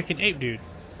 Look, the freaking ape dude.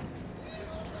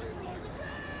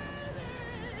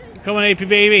 Come on, apey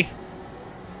baby.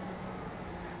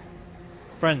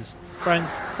 Friends.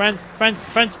 Friends. Friends. Friends.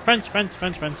 Friends. Friends. Friends.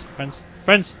 Friends. Friends. Friends.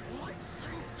 Friends.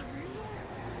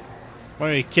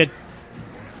 Where are you, kid?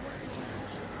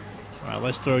 Alright,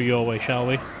 let's throw you away, shall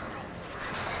we?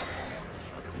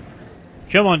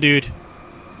 Come on, dude.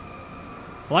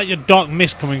 I like your dark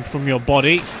mist coming from your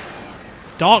body.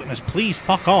 Darkness, please,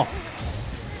 fuck off.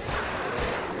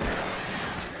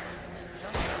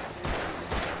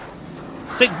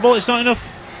 Six bullets not enough?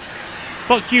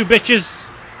 Fuck you, bitches.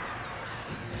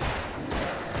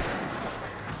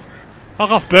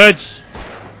 Fuck off, birds.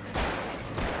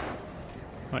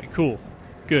 Right, cool.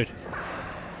 Good.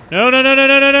 No, no, no, no,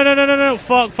 no, no, no, no, no, no, no.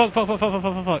 Fuck, fuck, fuck, fuck, fuck, fuck,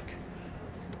 fuck, fuck, fuck.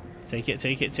 Take it,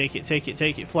 take it, take it, take it,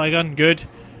 take it. Flare gun, good.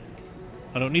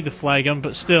 I don't need the flare gun,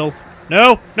 but still.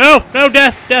 No, no, no,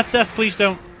 death, death, death, please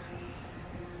don't.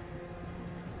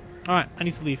 Alright, I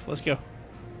need to leave. Let's go.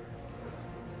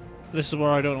 This is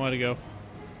where I don't know where to go.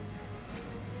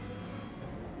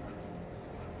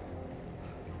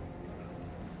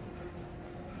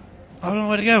 I don't know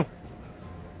where to go.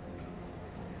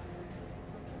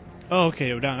 Oh,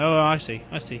 okay, we're down. Oh, I see.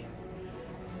 I see.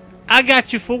 I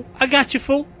got you, fool. I got you,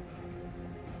 fool.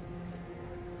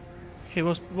 Okay,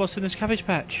 what's in this cabbage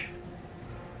patch?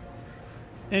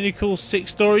 Any cool 6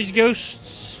 stories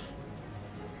ghosts?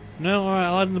 No? Alright,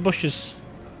 I'll hide in the bushes.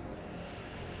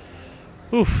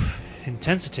 Oof.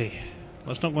 Intensity.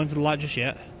 Let's not go into the light just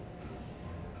yet.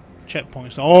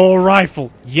 Checkpoints. Oh,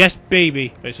 rifle! Yes,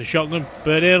 baby! It's a shotgun,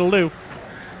 but it'll do.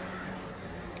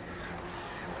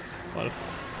 What a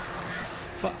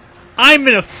fuck. I'm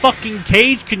in a fucking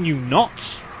cage, can you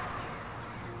not?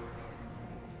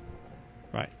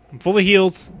 Right, I'm fully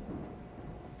healed.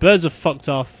 Birds are fucked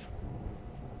off.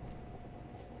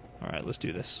 Alright, let's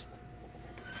do this.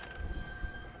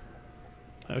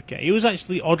 Okay, it was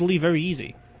actually oddly very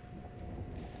easy.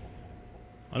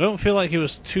 I don't feel like it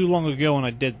was too long ago when I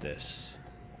did this.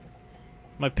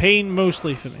 My pain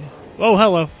mostly for me. Oh,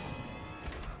 hello.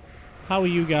 How are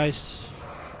you guys?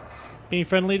 Being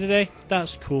friendly today?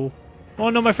 That's cool.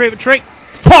 Oh no, my favourite trick?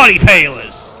 Party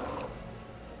pailers!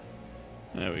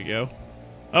 There we go.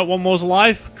 Oh, one more's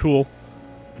alive? Cool.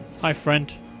 Hi,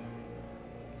 friend.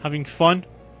 Having fun?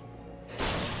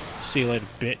 See you later,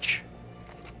 bitch.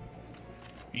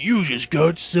 You just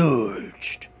got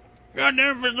surged.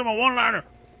 Goddamn, Mr. My one-liner.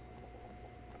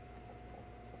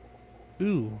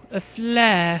 Ooh, a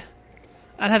flare.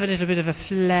 I'll have a little bit of a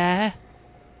flare.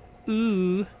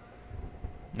 Ooh.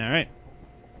 Alright.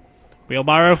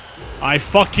 Wheelbarrow. I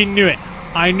fucking knew it.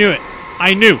 I knew it.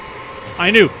 I knew. I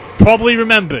knew. Probably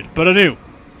remembered, but I knew.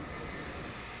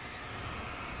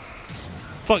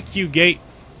 Fuck you, gate.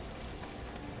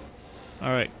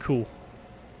 Alright, cool.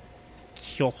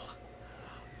 Kill.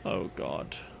 Oh,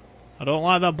 God. I don't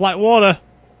like that black water.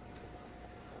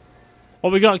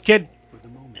 What we got, kid? For the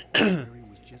moment, Barry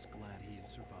was just glad he had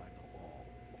survived the fall.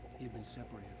 He had been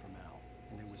separated from Al,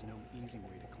 and there was no easy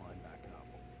way to climb back up.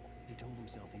 He told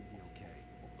himself he'd be okay.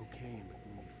 Okay in the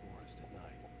gloomy forest at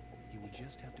night. He would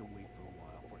just have to wait for a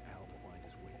while for Al to find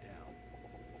his way down.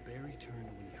 Barry turned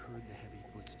when he heard the heavy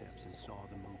footsteps and saw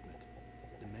the movement.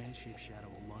 The man-shaped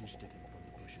shadow lunged at him from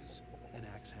the bushes, an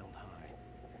axe held high.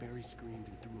 Barry screamed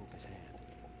and threw up his hand.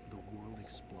 The world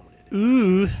exploded.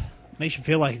 Ooh. Makes you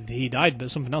feel like he died, but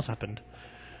something else happened.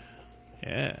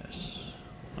 Yes.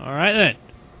 Alright then.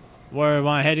 Where am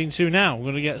I heading to now? We're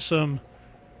going to get some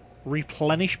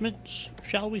replenishments,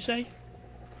 shall we say?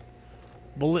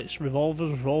 Bullets,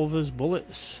 revolvers,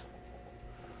 bullets.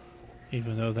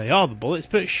 Even though they are the bullets,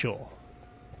 but sure.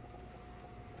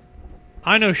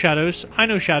 I know shadows. I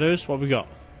know shadows. What we got?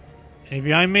 Any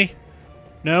behind me?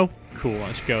 No? Cool,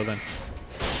 let's go then.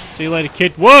 See you later,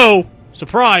 kid. Whoa!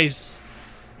 Surprise!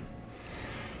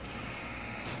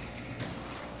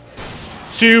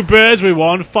 Two birds with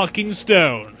one fucking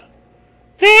stone.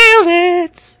 Nailed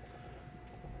it!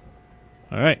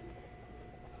 Alright.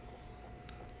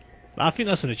 I think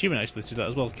that's an achievement actually to do that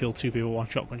as well. Kill two people with one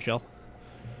shotgun shell.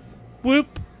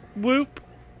 Whoop! Whoop!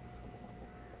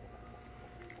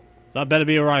 That better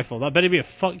be a rifle. That better be a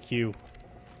fuck you.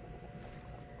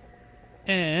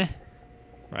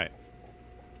 Right.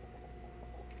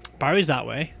 Barry's that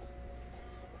way.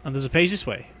 And there's a page this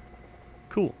way.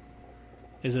 Cool.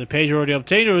 Is it a page already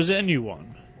obtained or is it a new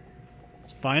one?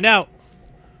 Let's find out.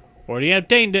 Already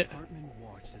obtained it. Hartman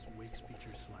watched as Wake's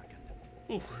features slackened.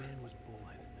 Oof. The man was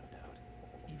bullheaded, no doubt.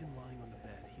 Even lying on the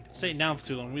bed, he'd Sitting down for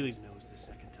too long really his nose the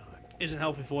second time. isn't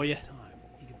helping for you. Time,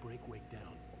 he could break Wake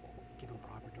down, give him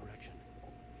proper direction.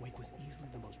 Wake was easily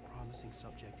the most promising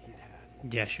subject he'd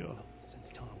had. Yeah, sure. Well, since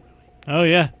Tom, really. Oh,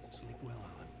 yeah. Sleep well,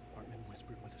 Alan, Hartman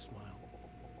whispered with a smile.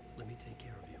 Let me take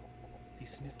care of you. He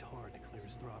sniffed hard to clear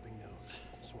his throbbing nose,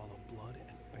 swallowed blood,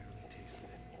 and barely tasted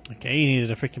it. Okay, he needed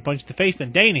a freaking punch to the face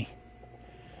then, didn't he?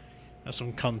 That's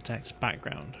some context,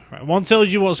 background. Right, one tells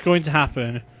you what's going to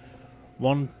happen.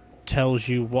 One tells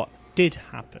you what did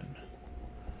happen.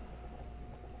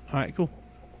 Alright, cool.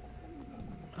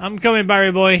 I'm coming,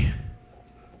 Barry boy.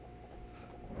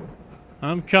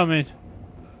 I'm coming.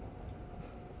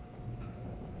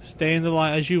 Stay in the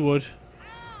light as you would.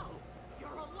 Ow! You're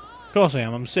alive! Of course I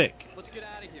am, I'm sick. Let's get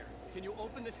out of here. Can you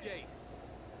open this gate?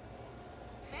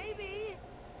 Maybe.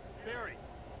 Barry,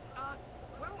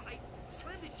 Well, I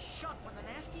slammed it shut when the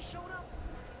Nasty showed up.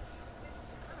 It's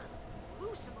kind of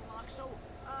loose in the lock, so,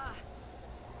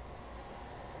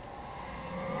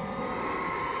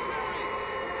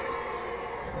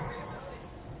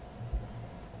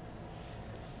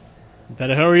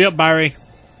 Better hurry up, Barry.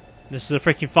 This is a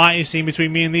freaking fighting scene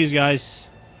between me and these guys.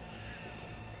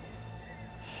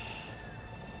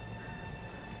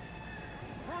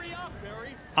 hurry up,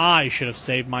 Barry. I should have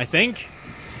saved my thing.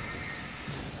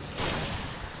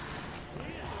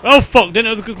 Oh fuck, didn't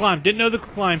know they could climb, didn't know they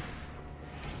could climb.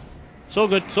 So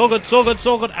good, so good, so good,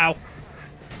 so good. Ow.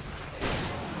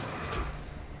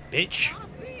 Bitch.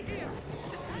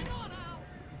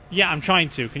 Yeah, I'm trying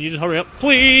to. Can you just hurry up,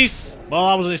 please? Well,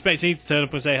 I wasn't expecting you to turn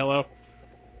up and say hello.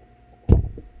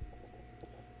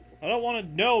 I don't want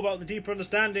to know about the deeper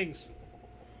understandings.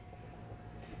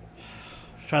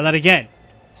 Let's try that again.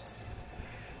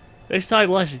 This time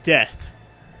less death.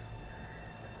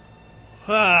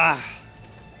 Ah.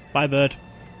 Bye, bird.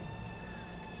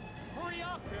 Hurry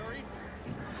up, Barry.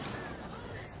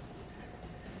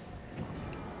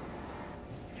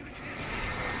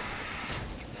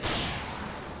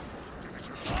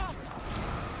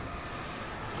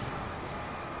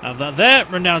 Have that there.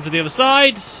 Run down to the other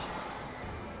side.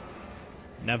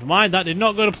 Never mind, that did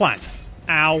not go to plan.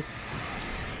 Ow.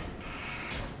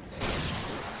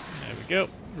 There we go.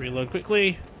 Reload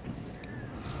quickly.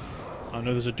 I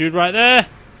know there's a dude right there.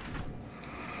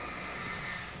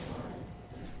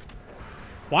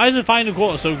 Why is it finding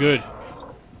quarter so good?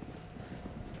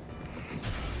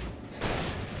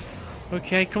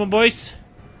 Okay, come on, boys.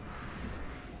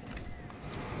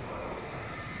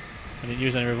 I didn't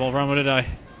use any revolver ammo, did I?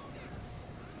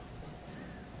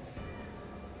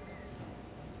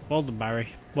 Well done, Barry.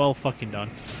 Well fucking done.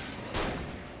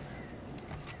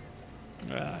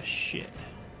 Ah, shit.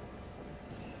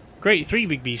 Great, 3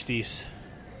 big beasties.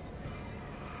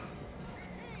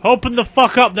 Open the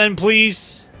fuck up then,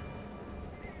 please.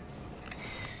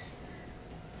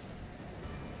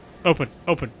 Open,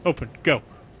 open, open, go.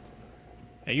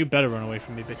 Hey, you better run away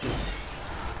from me, bitches.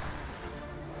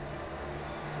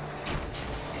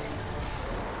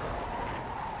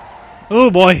 Oh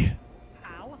boy.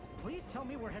 Al, please tell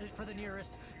me we're headed for the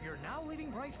nearest "You're now leaving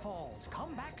Bright Falls.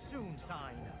 Come back soon"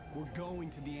 sign. We're going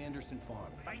to the Anderson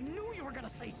farm. I knew you were gonna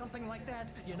say something like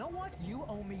that. You know what? You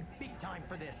owe me big time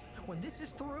for this. When this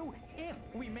is through, if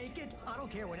we make it, I don't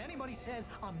care what anybody says,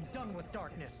 I'm done with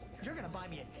darkness. You're gonna buy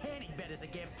me a tanning bed as a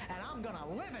gift, and I'm gonna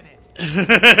live in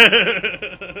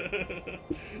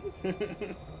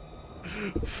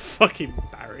it. Fucking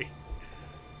Barry.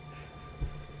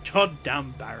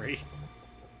 Goddamn Barry.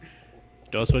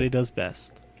 Does what he does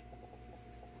best.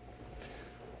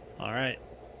 Alright.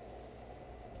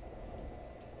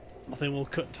 I think we'll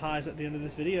cut ties at the end of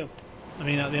this video. I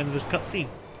mean, at the end of this cutscene.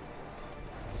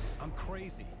 I'm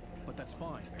crazy. but that's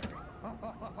fine, Barry.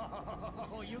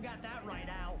 Oh, you got that right,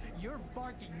 Al. You're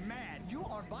barking mad. You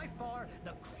are by far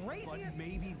the craziest. But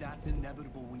maybe that's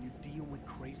inevitable when you deal with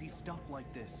crazy stuff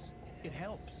like this. It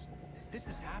helps. This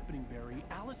is happening, Barry.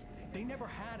 Alice, they never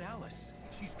had Alice.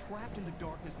 She's trapped in the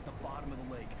darkness at the bottom of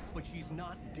the lake, but she's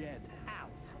not dead. Al,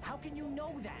 how can you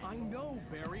know that? I know,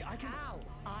 Barry. I can... Al,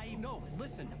 No,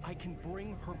 listen. I can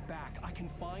bring her back. I can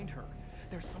find her.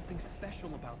 There's something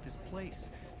special about this place.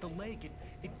 The lake,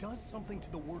 it does something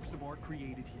to the works of art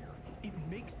created here. It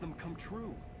makes them come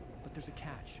true. But there's a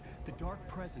catch. The dark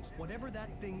presence, whatever that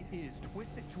thing is,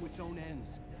 twists it to its own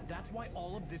ends. That's why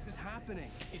all of this is happening.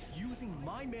 It's using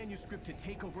my manuscript to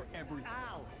take over everything.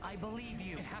 Al, I believe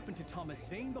you. It happened to Thomas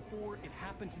Zane before, it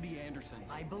happened to the Andersons.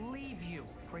 I believe you.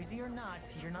 Crazy or not,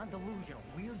 you're not delusional.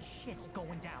 Weird shit's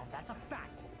going down. That's a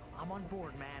fact. I'm on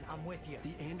board, man. I'm with you.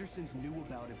 The Andersons knew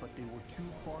about it, but they were too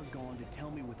far gone to tell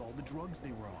me with all the drugs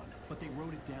they were on. But they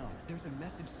wrote it down. There's a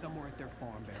message somewhere at their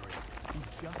farm, Barry. You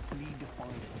just need to find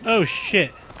it. Oh,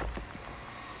 shit.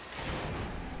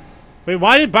 Wait,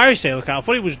 why did Barry say look out? I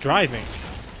thought he was driving.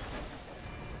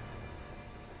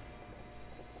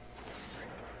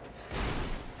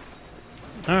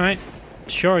 Alright.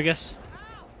 Sure, I guess.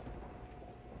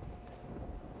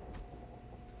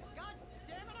 God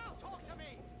damn it, Al, talk to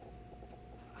me.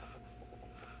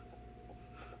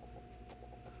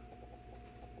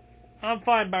 I'm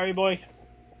fine, Barry boy.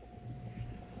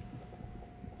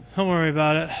 Don't worry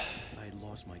about it. I had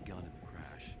lost my gun in the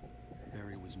crash.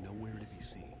 Barry was nowhere to be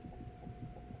seen.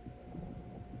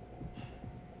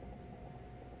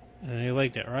 And he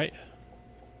liked it, right?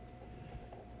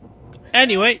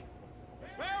 Anyway.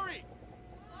 Barry!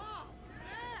 Oh,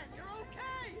 man, you're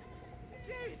okay!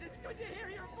 Jeez, it's good to hear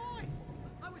your voice!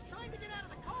 I was trying to get out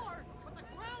of the car, but the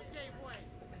ground gave way.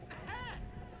 Man,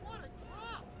 what a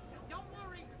drop! Don't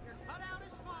worry, your cutout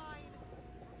is fine.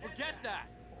 Forget that!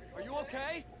 Are you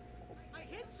okay? I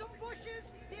hit some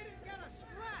bushes, didn't get a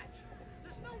scratch.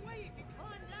 There's no way you can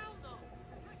climb down, though.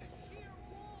 It's like a sheer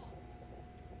wall.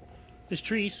 There's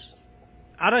trees.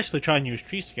 I'd actually try and use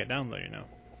trees to get down there, you know.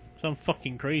 So I'm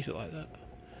fucking crazy like that.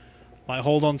 Like,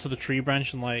 hold on to the tree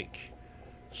branch and, like,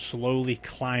 slowly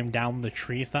climb down the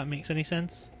tree, if that makes any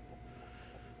sense.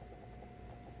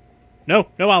 No,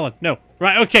 Alan, no.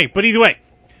 Right, okay, but either way,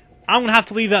 I'm going to have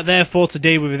to leave that there for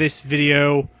today with this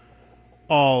video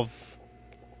of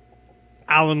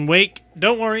Alan Wake.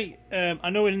 Don't worry, I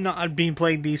know I've been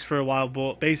playing these for a while,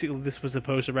 but basically this was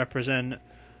supposed to represent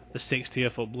the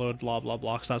 60th upload, blah blah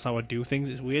blah, because that's how I do things.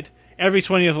 It's weird. Every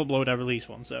 20th upload I release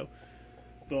one, so.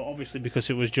 But obviously because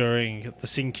it was during the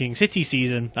Sinking City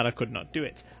season that I could not do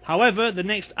it. However, the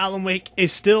next Alan Wake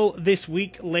is still this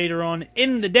week, later on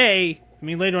in the day. I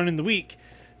mean later on in the week.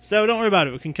 So don't worry about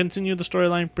it, we can continue the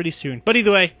storyline pretty soon. But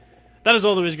either way, that is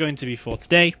all there is going to be for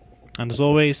today. And as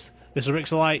always, this is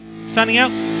Rixxalight signing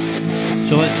out.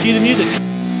 So let's cue the music.